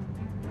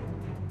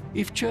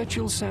 If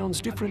Churchill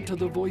sounds different to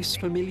the voice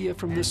familiar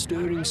from the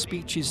stirring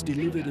speeches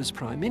delivered as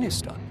Prime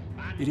Minister,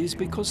 it is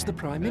because the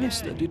Prime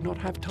Minister did not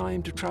have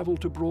time to travel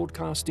to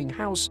Broadcasting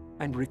House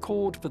and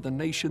record for the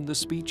nation the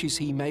speeches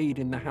he made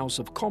in the House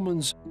of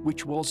Commons,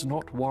 which was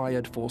not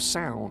wired for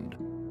sound.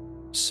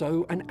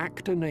 So an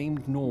actor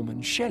named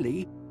Norman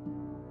Shelley,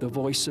 the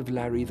voice of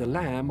Larry the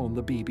Lamb on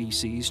the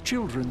BBC's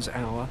Children's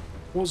Hour,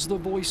 was the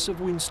voice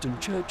of Winston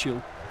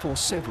Churchill for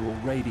several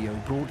radio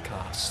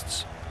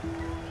broadcasts.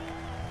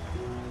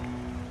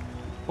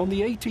 On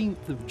the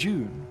 18th of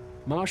June,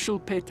 Marshal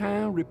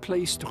Pétain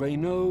replaced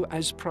Reynaud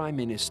as Prime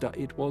Minister.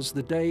 It was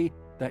the day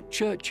that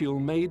Churchill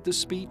made the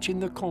speech in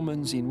the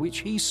Commons in which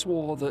he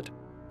swore that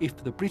if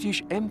the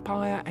British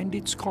Empire and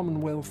its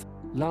Commonwealth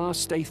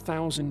last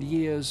 1,000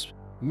 years,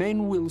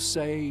 men will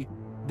say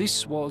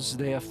this was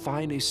their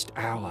finest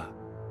hour.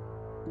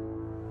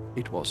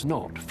 It was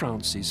not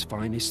France's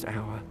finest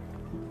hour.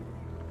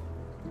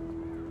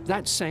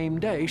 That same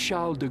day,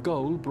 Charles de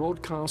Gaulle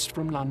broadcast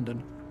from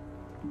London.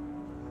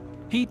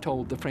 He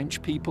told the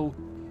French people,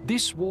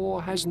 "This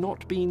war has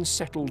not been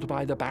settled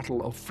by the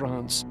Battle of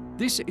France.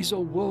 This is a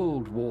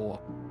world war.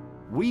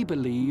 We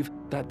believe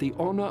that the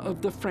honour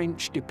of the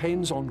French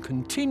depends on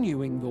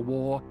continuing the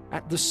war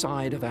at the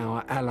side of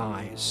our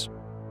allies."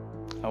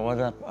 I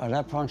was an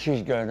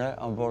apprentice gunner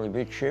on board a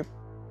big ship.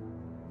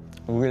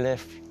 We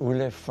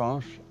left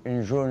France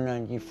in June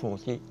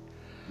 1940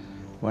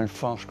 when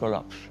France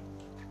collapsed.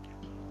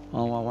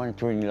 And I went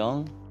to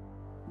England.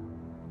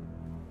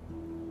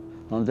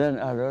 And then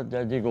I heard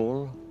that de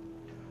Gaulle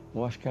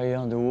was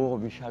carrying the war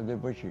beside the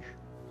British.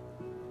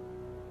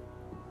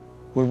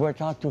 We were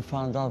trying to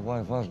find out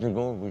what was de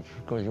Gaulle,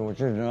 because he was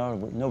a general,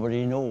 but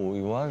nobody knew who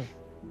he was.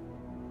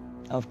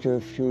 After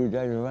a few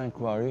days of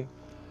inquiry,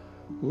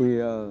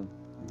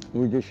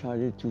 we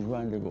decided to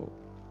join de Gaulle.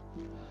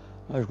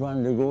 I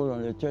joined de Gaulle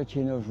on the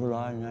 13th of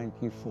July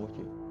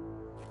 1940.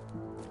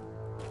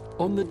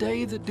 On the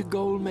day that de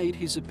Gaulle made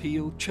his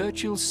appeal,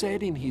 Churchill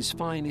said in his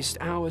finest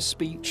hour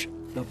speech,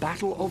 "The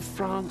Battle of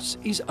France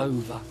is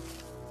over.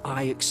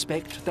 I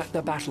expect that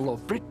the Battle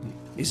of Britain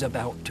is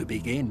about to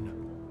begin."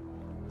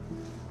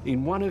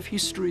 In one of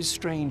history's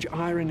strange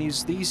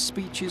ironies, these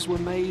speeches were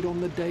made on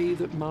the day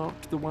that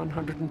marked the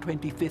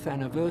 125th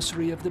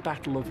anniversary of the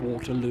Battle of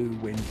Waterloo,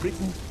 when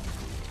Britain,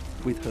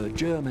 with her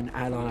German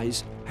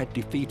allies, had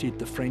defeated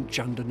the French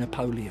under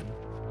Napoleon.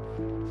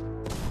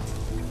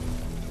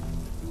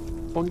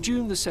 On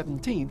June the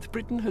 17th,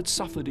 Britain had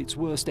suffered its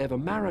worst ever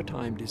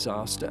maritime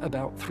disaster,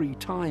 about 3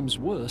 times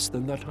worse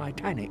than the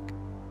Titanic.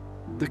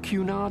 The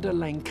Cunarder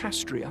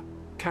Lancastria,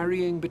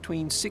 carrying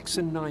between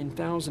 6,000 and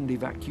 9,000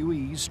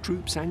 evacuees,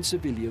 troops and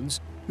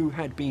civilians, who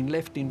had been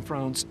left in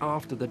France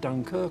after the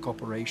Dunkirk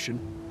operation,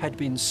 had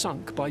been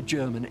sunk by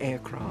German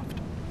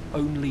aircraft.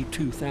 Only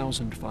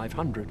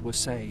 2,500 were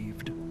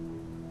saved.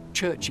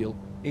 Churchill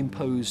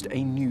imposed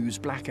a news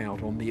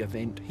blackout on the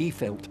event. He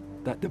felt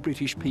that the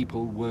British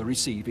people were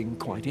receiving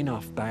quite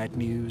enough bad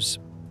news.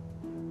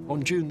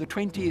 On June the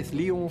 20th,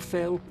 Lyon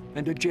fell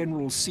and a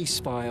general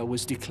ceasefire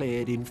was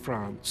declared in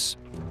France.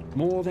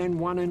 More than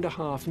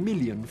 1.5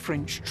 million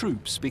French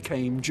troops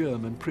became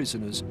German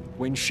prisoners.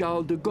 When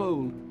Charles de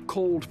Gaulle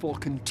called for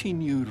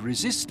continued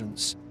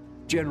resistance,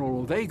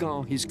 General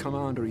Weygand, his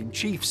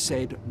commander-in-chief,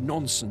 said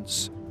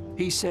nonsense.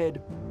 He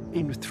said,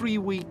 "In 3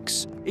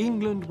 weeks,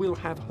 England will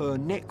have her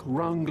neck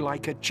wrung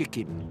like a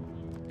chicken."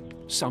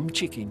 Some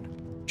chicken,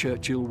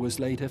 Churchill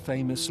was later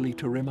famously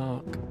to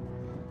remark.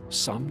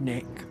 Some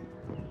neck.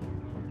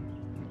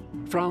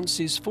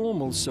 France's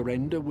formal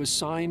surrender was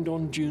signed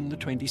on June the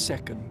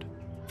 22nd.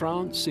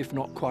 France, if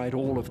not quite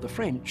all of the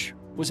French,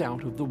 was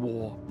out of the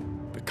war.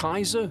 The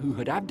Kaiser, who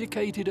had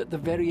abdicated at the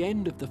very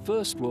end of the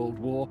First World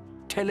War,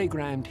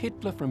 telegrammed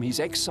Hitler from his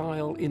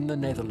exile in the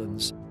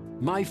Netherlands.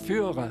 "My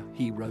Führer,"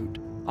 he wrote,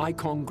 "I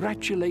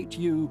congratulate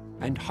you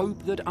and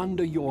hope that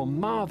under your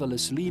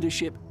marvelous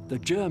leadership, the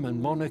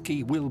German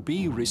monarchy will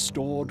be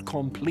restored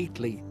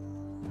completely."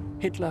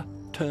 Hitler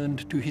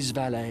turned to his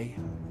valet.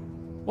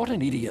 "What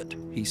an idiot,"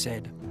 he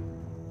said.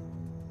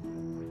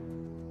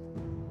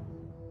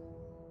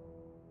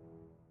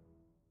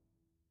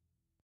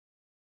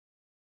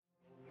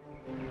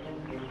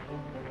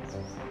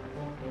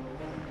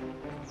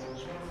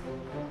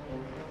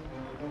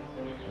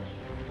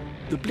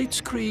 The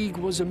Blitzkrieg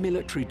was a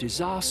military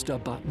disaster,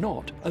 but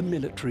not a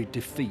military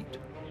defeat.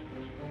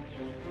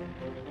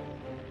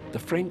 The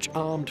French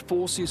armed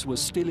forces were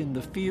still in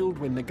the field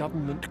when the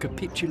government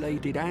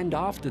capitulated, and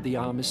after the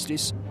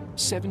armistice,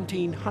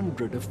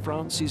 1,700 of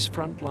France's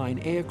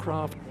frontline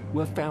aircraft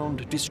were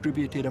found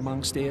distributed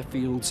amongst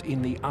airfields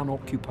in the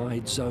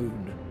unoccupied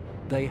zone.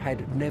 They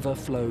had never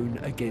flown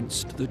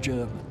against the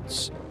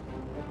Germans.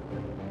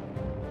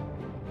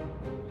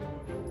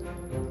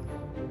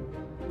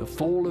 The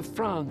fall of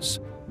France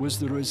was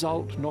the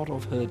result not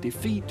of her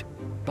defeat,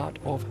 but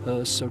of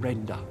her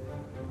surrender.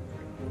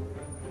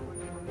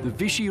 The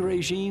Vichy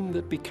regime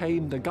that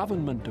became the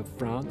government of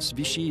France,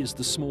 Vichy is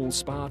the small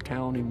spa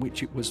town in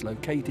which it was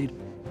located,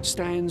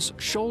 stands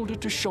shoulder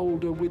to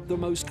shoulder with the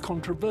most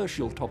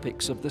controversial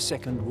topics of the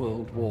Second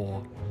World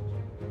War.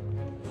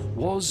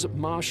 Was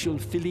Marshal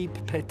Philippe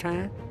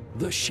Pétain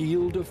the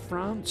shield of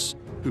France,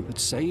 who had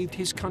saved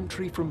his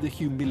country from the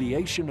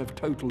humiliation of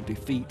total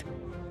defeat?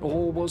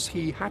 Or was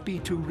he happy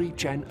to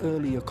reach an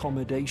early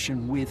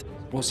accommodation with,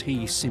 was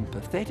he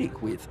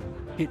sympathetic with,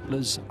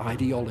 Hitler's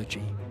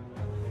ideology?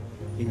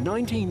 In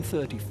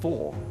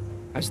 1934,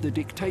 as the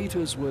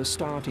dictators were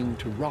starting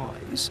to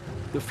rise,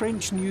 the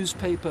French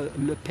newspaper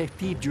Le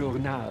Petit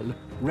Journal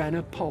ran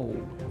a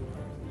poll.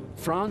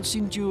 France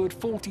endured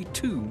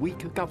 42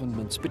 weak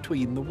governments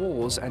between the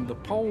wars, and the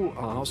poll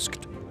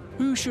asked,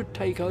 who should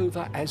take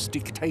over as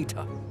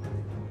dictator?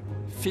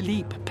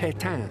 Philippe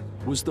Pétain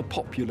was the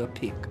popular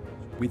pick,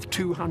 with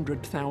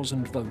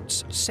 200,000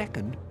 votes.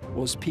 Second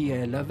was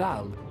Pierre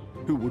Laval,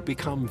 who would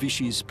become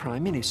Vichy's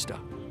prime minister.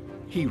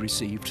 He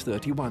received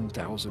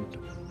 31,000.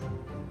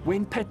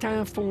 When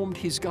Pétain formed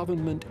his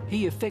government,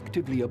 he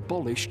effectively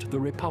abolished the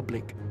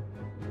Republic.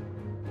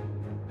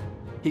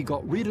 He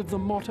got rid of the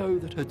motto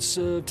that had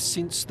served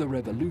since the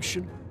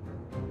Revolution,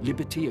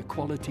 liberty,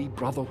 equality,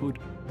 brotherhood,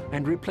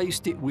 and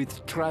replaced it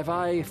with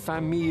travail,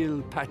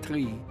 famille,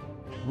 patrie,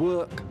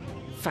 work,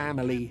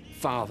 family,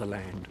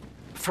 fatherland.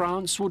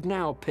 France would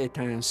now,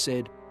 Pétain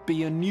said,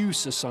 be a new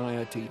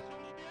society,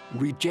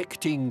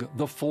 rejecting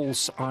the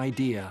false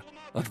idea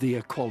of the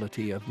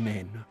equality of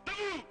men.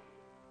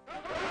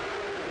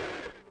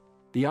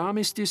 The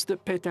armistice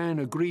that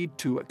Pétain agreed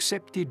to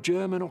accepted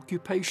German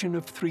occupation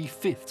of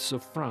 3/5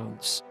 of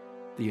France,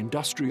 the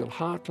industrial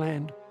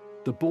heartland,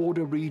 the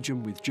border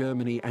region with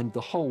Germany, and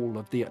the whole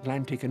of the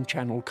Atlantic and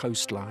Channel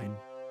coastline.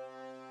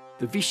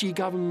 The Vichy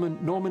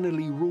government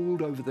nominally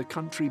ruled over the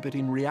country, but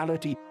in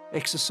reality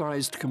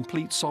exercised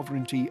complete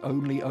sovereignty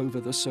only over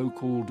the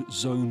so-called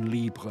zone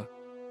libre,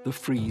 the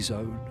free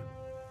zone.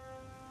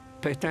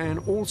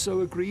 Pétain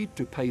also agreed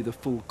to pay the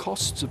full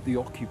costs of the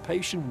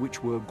occupation,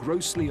 which were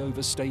grossly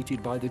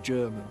overstated by the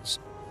Germans.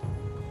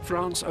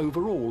 France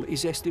overall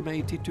is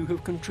estimated to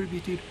have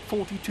contributed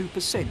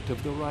 42%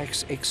 of the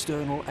Reich's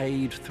external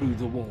aid through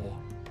the war.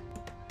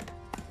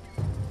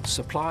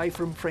 Supply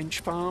from French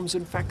farms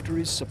and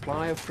factories,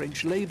 supply of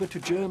French labour to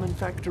German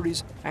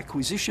factories,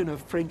 acquisition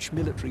of French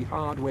military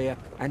hardware,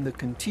 and the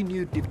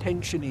continued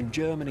detention in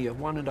Germany of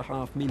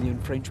 1.5 million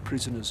French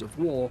prisoners of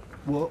war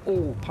were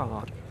all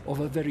part of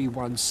a very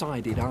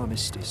one-sided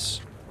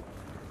armistice.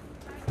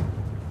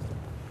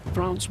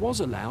 France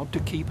was allowed to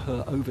keep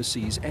her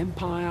overseas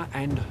empire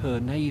and her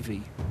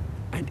navy,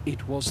 and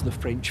it was the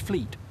French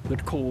fleet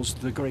that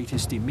caused the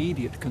greatest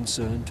immediate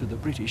concern to the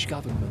British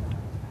government.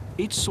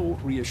 It sought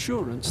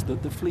reassurance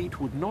that the fleet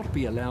would not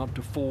be allowed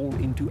to fall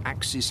into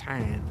Axis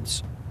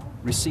hands.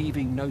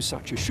 Receiving no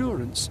such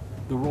assurance,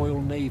 the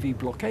Royal Navy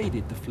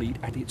blockaded the fleet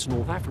at its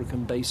North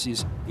African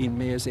bases in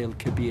Mers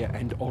el-Kebir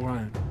and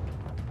Oran.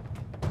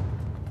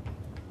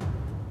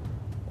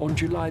 On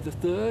July the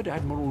 3rd,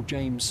 Admiral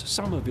James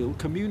Somerville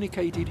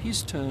communicated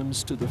his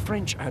terms to the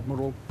French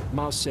Admiral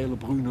Marcel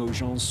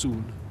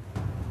Bruno-Jansoun.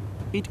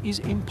 It is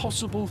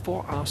impossible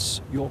for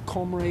us, your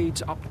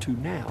comrades up to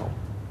now,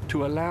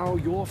 to allow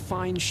your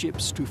fine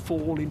ships to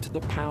fall into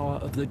the power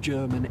of the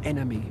German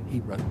enemy, he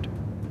wrote.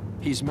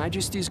 His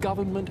Majesty's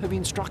government have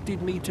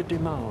instructed me to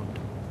demand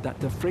that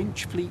the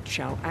French fleet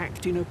shall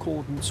act in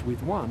accordance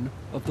with one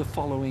of the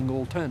following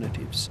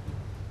alternatives.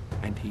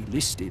 And he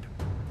listed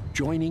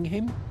joining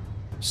him,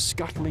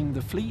 scuttling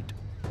the fleet,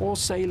 or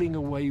sailing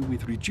away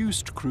with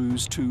reduced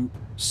crews to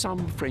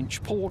some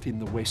French port in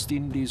the West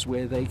Indies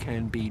where they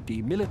can be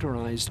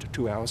demilitarized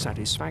to our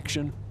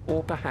satisfaction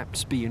or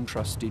perhaps be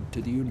entrusted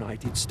to the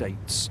United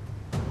States.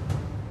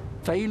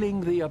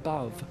 Failing the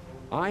above,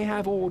 I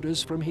have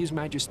orders from His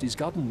Majesty's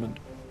government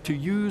to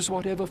use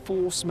whatever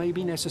force may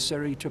be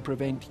necessary to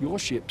prevent your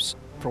ships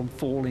from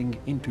falling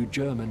into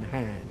German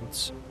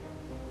hands.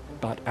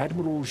 But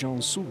Admiral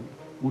Jansu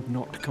would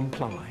not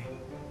comply.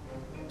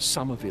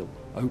 Somerville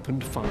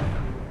opened fire.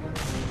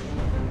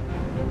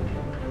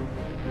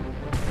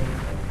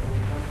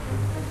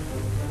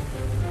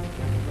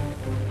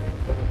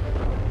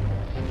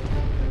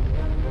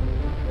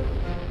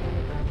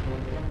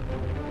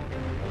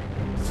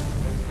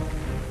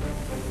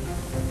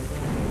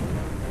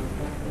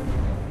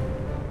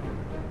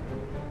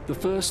 The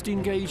first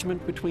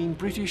engagement between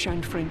British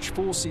and French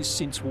forces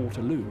since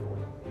Waterloo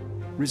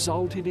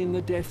resulted in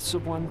the deaths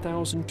of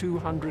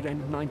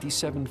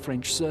 1,297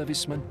 French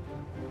servicemen,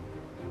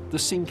 the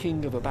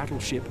sinking of a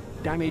battleship,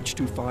 damage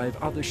to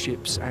 5 other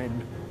ships,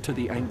 and to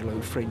the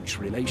Anglo-French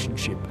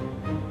relationship.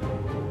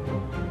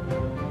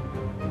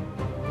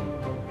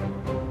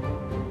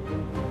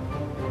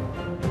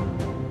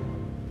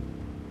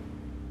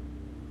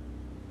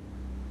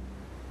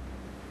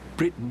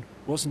 Britain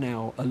was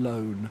now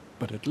alone,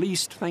 but at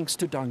least thanks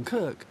to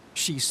Dunkirk,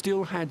 she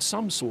still had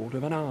some sort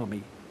of an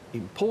army.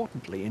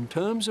 Importantly, in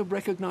terms of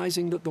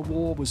recognising that the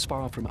war was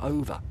far from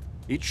over,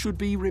 it should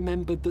be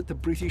remembered that the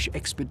British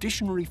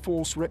Expeditionary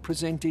Force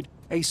represented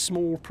a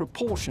small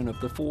proportion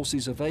of the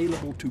forces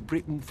available to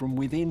Britain from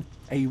within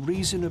a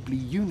reasonably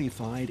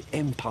unified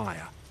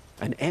empire.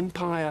 An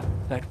empire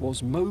that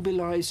was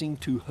mobilising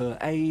to her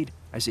aid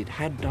as it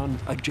had done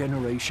a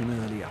generation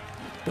earlier.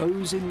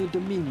 Those in the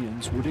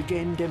Dominions would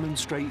again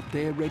demonstrate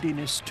their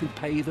readiness to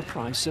pay the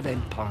price of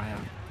empire.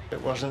 It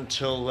wasn't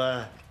until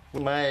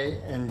May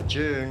and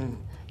June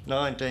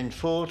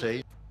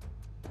 1940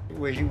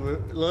 we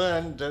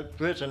learned that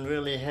Britain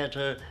really had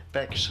her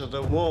backs to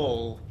the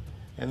wall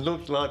and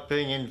looked like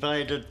being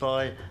invaded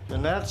by the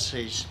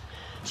Nazis.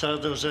 So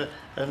there was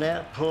an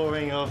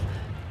outpouring of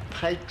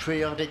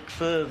patriotic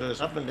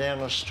fervours up and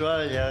down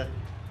Australia,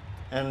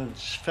 and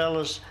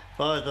fellas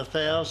by the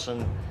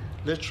thousand,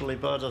 literally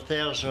by the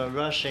thousand, were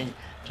rushing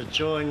to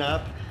join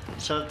up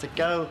so to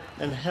go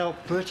and help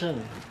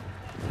Britain.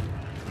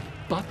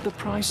 But the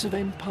price of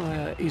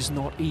empire is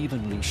not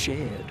evenly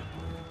shared.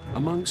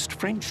 Amongst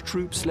French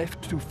troops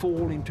left to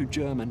fall into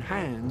German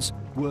hands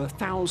were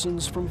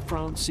thousands from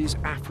France's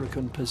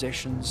African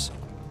possessions.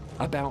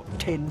 About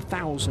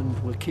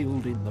 10,000 were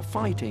killed in the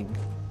fighting,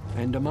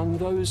 and among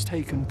those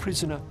taken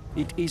prisoner,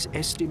 it is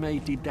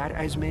estimated that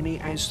as many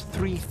as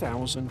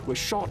 3,000 were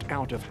shot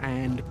out of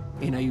hand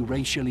in a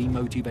racially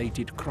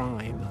motivated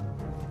crime.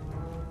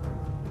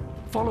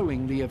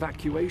 Following the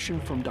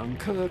evacuation from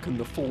Dunkirk and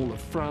the fall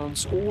of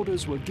France,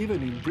 orders were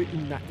given in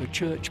Britain that the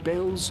church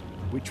bells,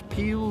 which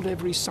pealed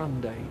every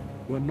Sunday,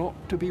 were not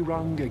to be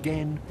rung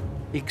again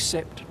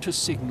except to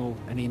signal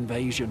an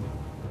invasion.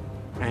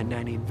 And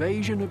an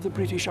invasion of the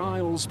British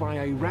Isles by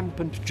a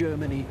rampant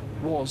Germany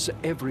was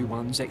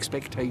everyone's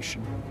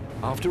expectation.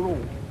 After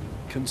all,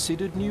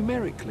 considered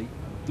numerically,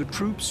 the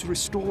troops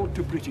restored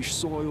to British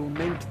soil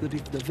meant that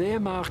if the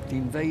Wehrmacht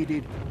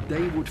invaded,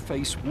 they would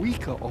face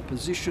weaker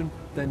opposition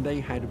than they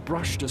had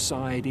brushed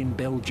aside in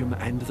Belgium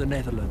and the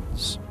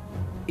Netherlands.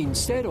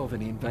 Instead of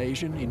an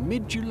invasion, in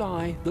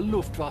mid-July, the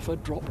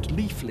Luftwaffe dropped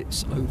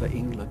leaflets over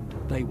England.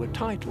 They were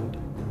titled,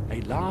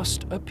 "A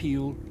Last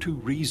Appeal to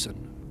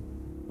Reason."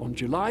 On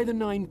July the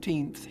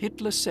 19th,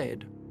 Hitler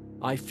said,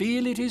 "I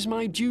feel it is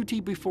my duty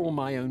before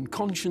my own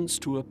conscience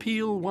to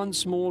appeal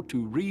once more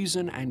to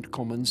reason and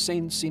common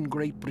sense in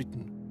Great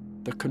Britain.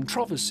 The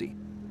controversy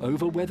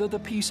over whether the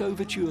peace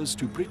overtures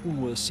to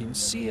Britain were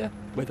sincere,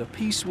 whether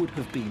peace would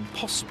have been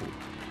possible,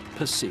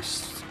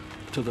 persists.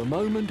 To the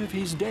moment of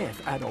his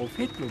death, Adolf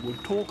Hitler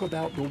would talk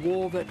about the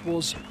war that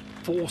was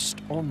forced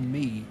on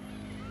me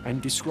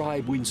and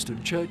describe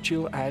Winston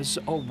Churchill as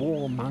a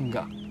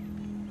warmonger."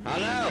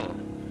 Hello.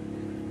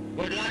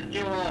 Good luck to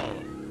you all.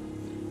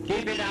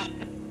 Keep it up.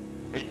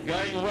 It's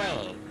going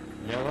well.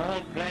 You're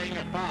all playing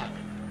a part.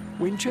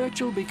 When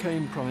Churchill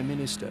became Prime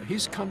Minister,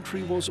 his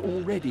country was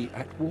already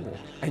at war,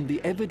 and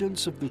the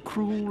evidence of the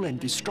cruel and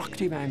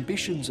destructive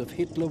ambitions of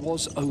Hitler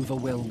was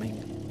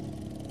overwhelming.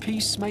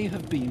 Peace may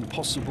have been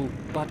possible,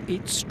 but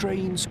it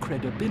strains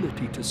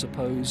credibility to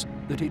suppose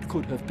that it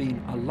could have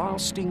been a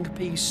lasting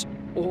peace,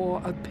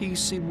 or a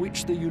peace in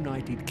which the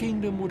United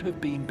Kingdom would have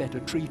been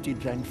better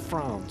treated than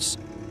France,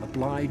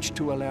 obliged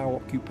to allow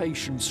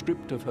occupation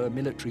stripped of her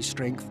military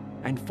strength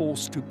and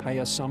forced to pay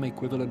a sum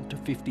equivalent to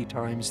 50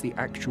 times the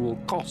actual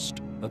cost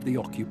of the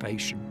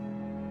occupation.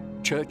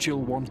 Churchill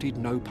wanted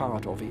no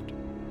part of it.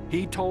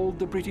 He told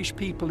the British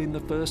people in the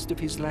first of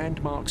his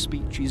landmark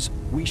speeches,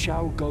 "We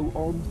shall go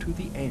on to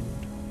the end."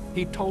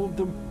 He told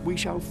them, "We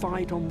shall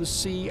fight on the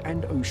sea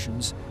and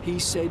oceans." He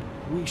said,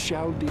 "We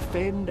shall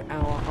defend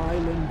our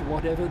island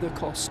whatever the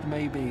cost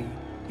may be."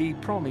 He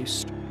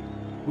promised,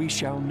 "We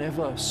shall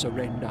never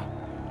surrender."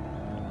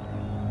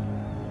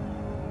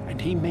 And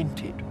he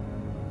meant it.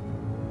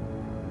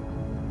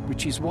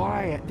 Which is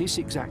why at this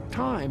exact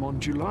time, on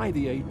July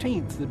the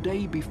 18th, the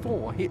day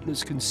before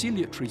Hitler's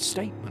conciliatory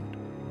statement,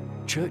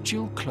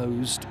 Churchill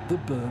closed the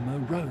Burma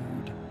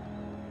Road.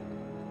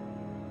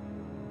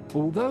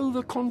 Although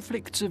the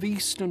conflicts of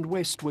East and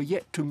West were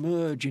yet to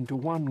merge into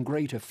one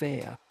great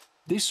affair,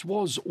 this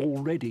was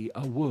already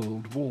a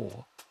world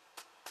war.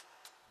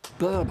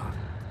 Burma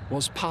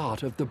was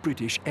part of the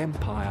British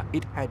Empire.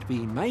 It had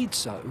been made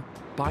so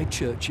by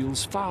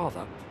Churchill's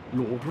father,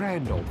 Lord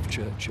Randolph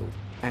Churchill,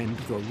 and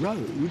the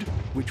road,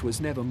 which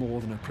was never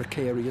more than a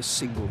precarious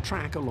single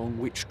track along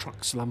which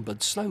trucks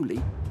lumbered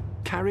slowly,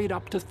 carried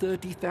up to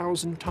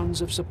 30,000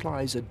 tons of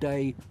supplies a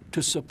day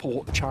to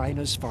support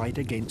China's fight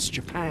against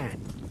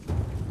Japan.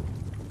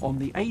 On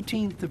the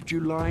 18th of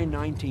July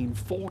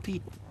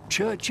 1940,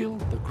 Churchill,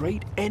 the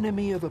great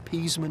enemy of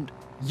appeasement,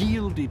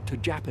 yielded to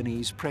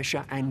Japanese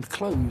pressure and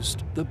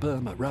closed the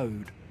Burma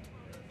Road.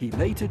 He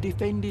later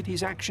defended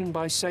his action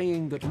by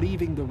saying that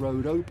leaving the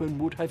road open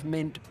would have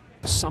meant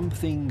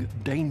something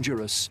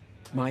dangerous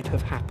might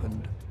have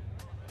happened.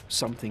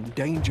 Something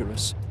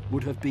dangerous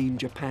would have been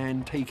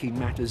Japan taking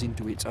matters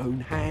into its own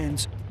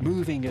hands,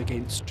 moving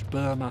against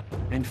Burma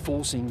and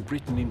forcing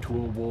Britain into a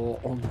war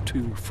on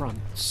two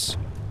fronts.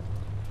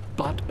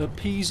 But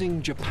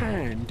appeasing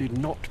Japan did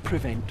not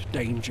prevent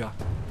danger.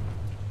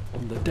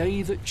 On the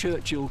day that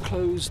Churchill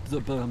closed the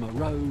Burma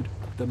Road,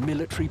 the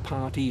military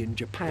party in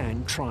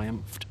Japan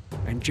triumphed,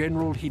 and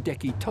General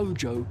Hideki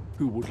Tojo,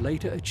 who would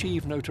later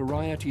achieve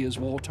notoriety as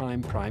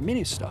wartime Prime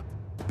Minister,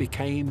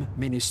 became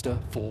Minister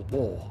for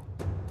War.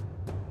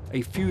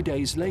 A few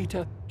days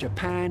later,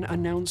 Japan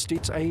announced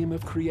its aim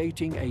of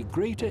creating a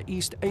Greater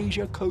East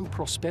Asia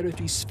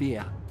co-prosperity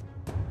sphere.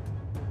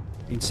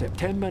 In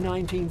September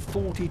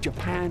 1940,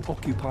 Japan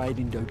occupied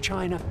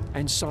Indochina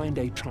and signed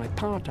a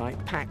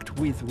tripartite pact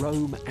with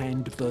Rome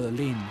and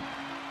Berlin.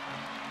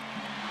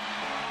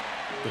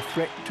 The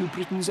threat to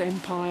Britain's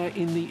empire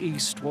in the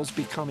East was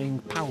becoming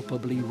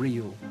palpably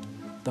real.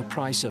 The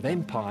price of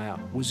empire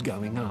was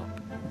going up.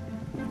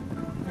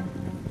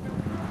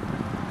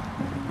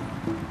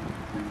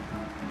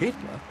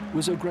 Hitler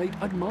was a great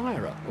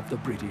admirer of the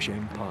British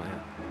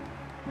Empire.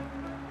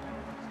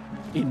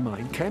 In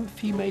Mein Kampf,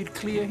 he made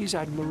clear his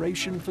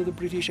admiration for the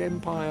British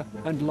Empire,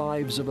 and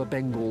Lives of a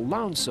Bengal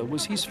Lancer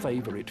was his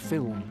favourite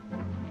film.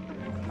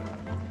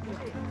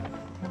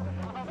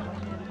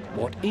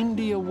 What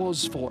India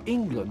was for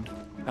England,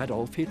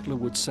 Adolf Hitler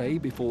would say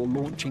before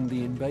launching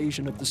the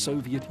invasion of the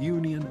Soviet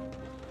Union,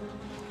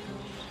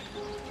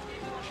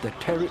 the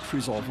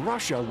territories of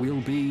Russia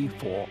will be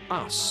for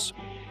us.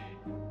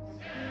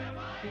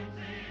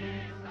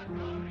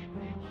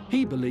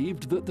 He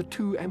believed that the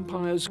two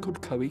empires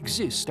could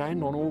coexist,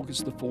 and on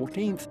August the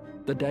 14th,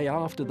 the day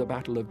after the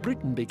Battle of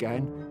Britain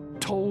began,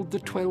 told the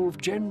 12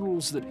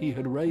 generals that he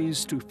had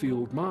raised to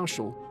Field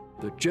Marshal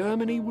that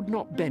Germany would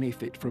not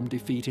benefit from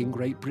defeating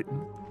Great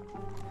Britain.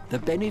 The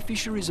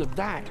beneficiaries of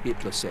that,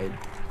 Hitler said,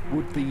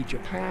 would be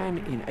Japan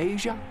in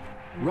Asia,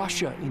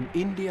 Russia in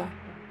India,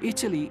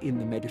 Italy in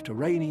the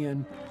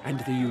Mediterranean, and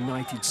the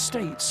United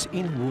States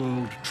in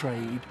world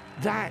trade.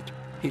 That,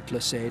 Hitler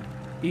said,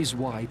 is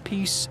why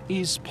peace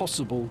is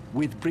possible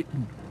with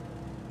Britain.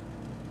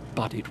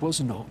 But it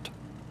was not.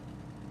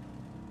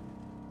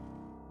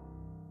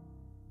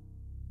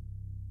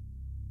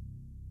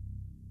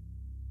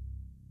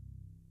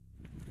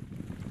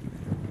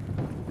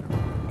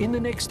 In the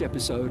next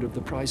episode of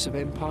The Price of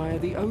Empire,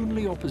 the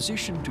only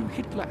opposition to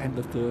Hitler and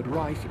the Third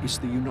Reich is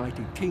the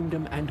United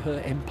Kingdom and her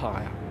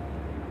empire.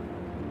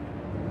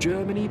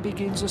 Germany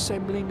begins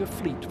assembling a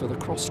fleet for the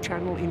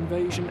cross-channel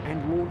invasion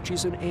and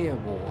launches an air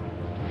war.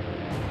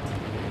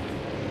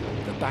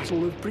 The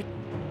Battle of Britain,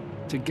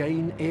 to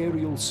gain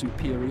aerial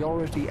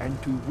superiority and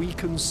to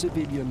weaken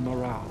civilian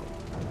morale.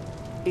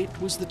 It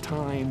was the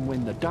time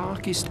when the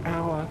darkest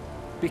hour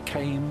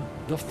became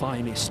the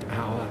finest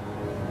hour.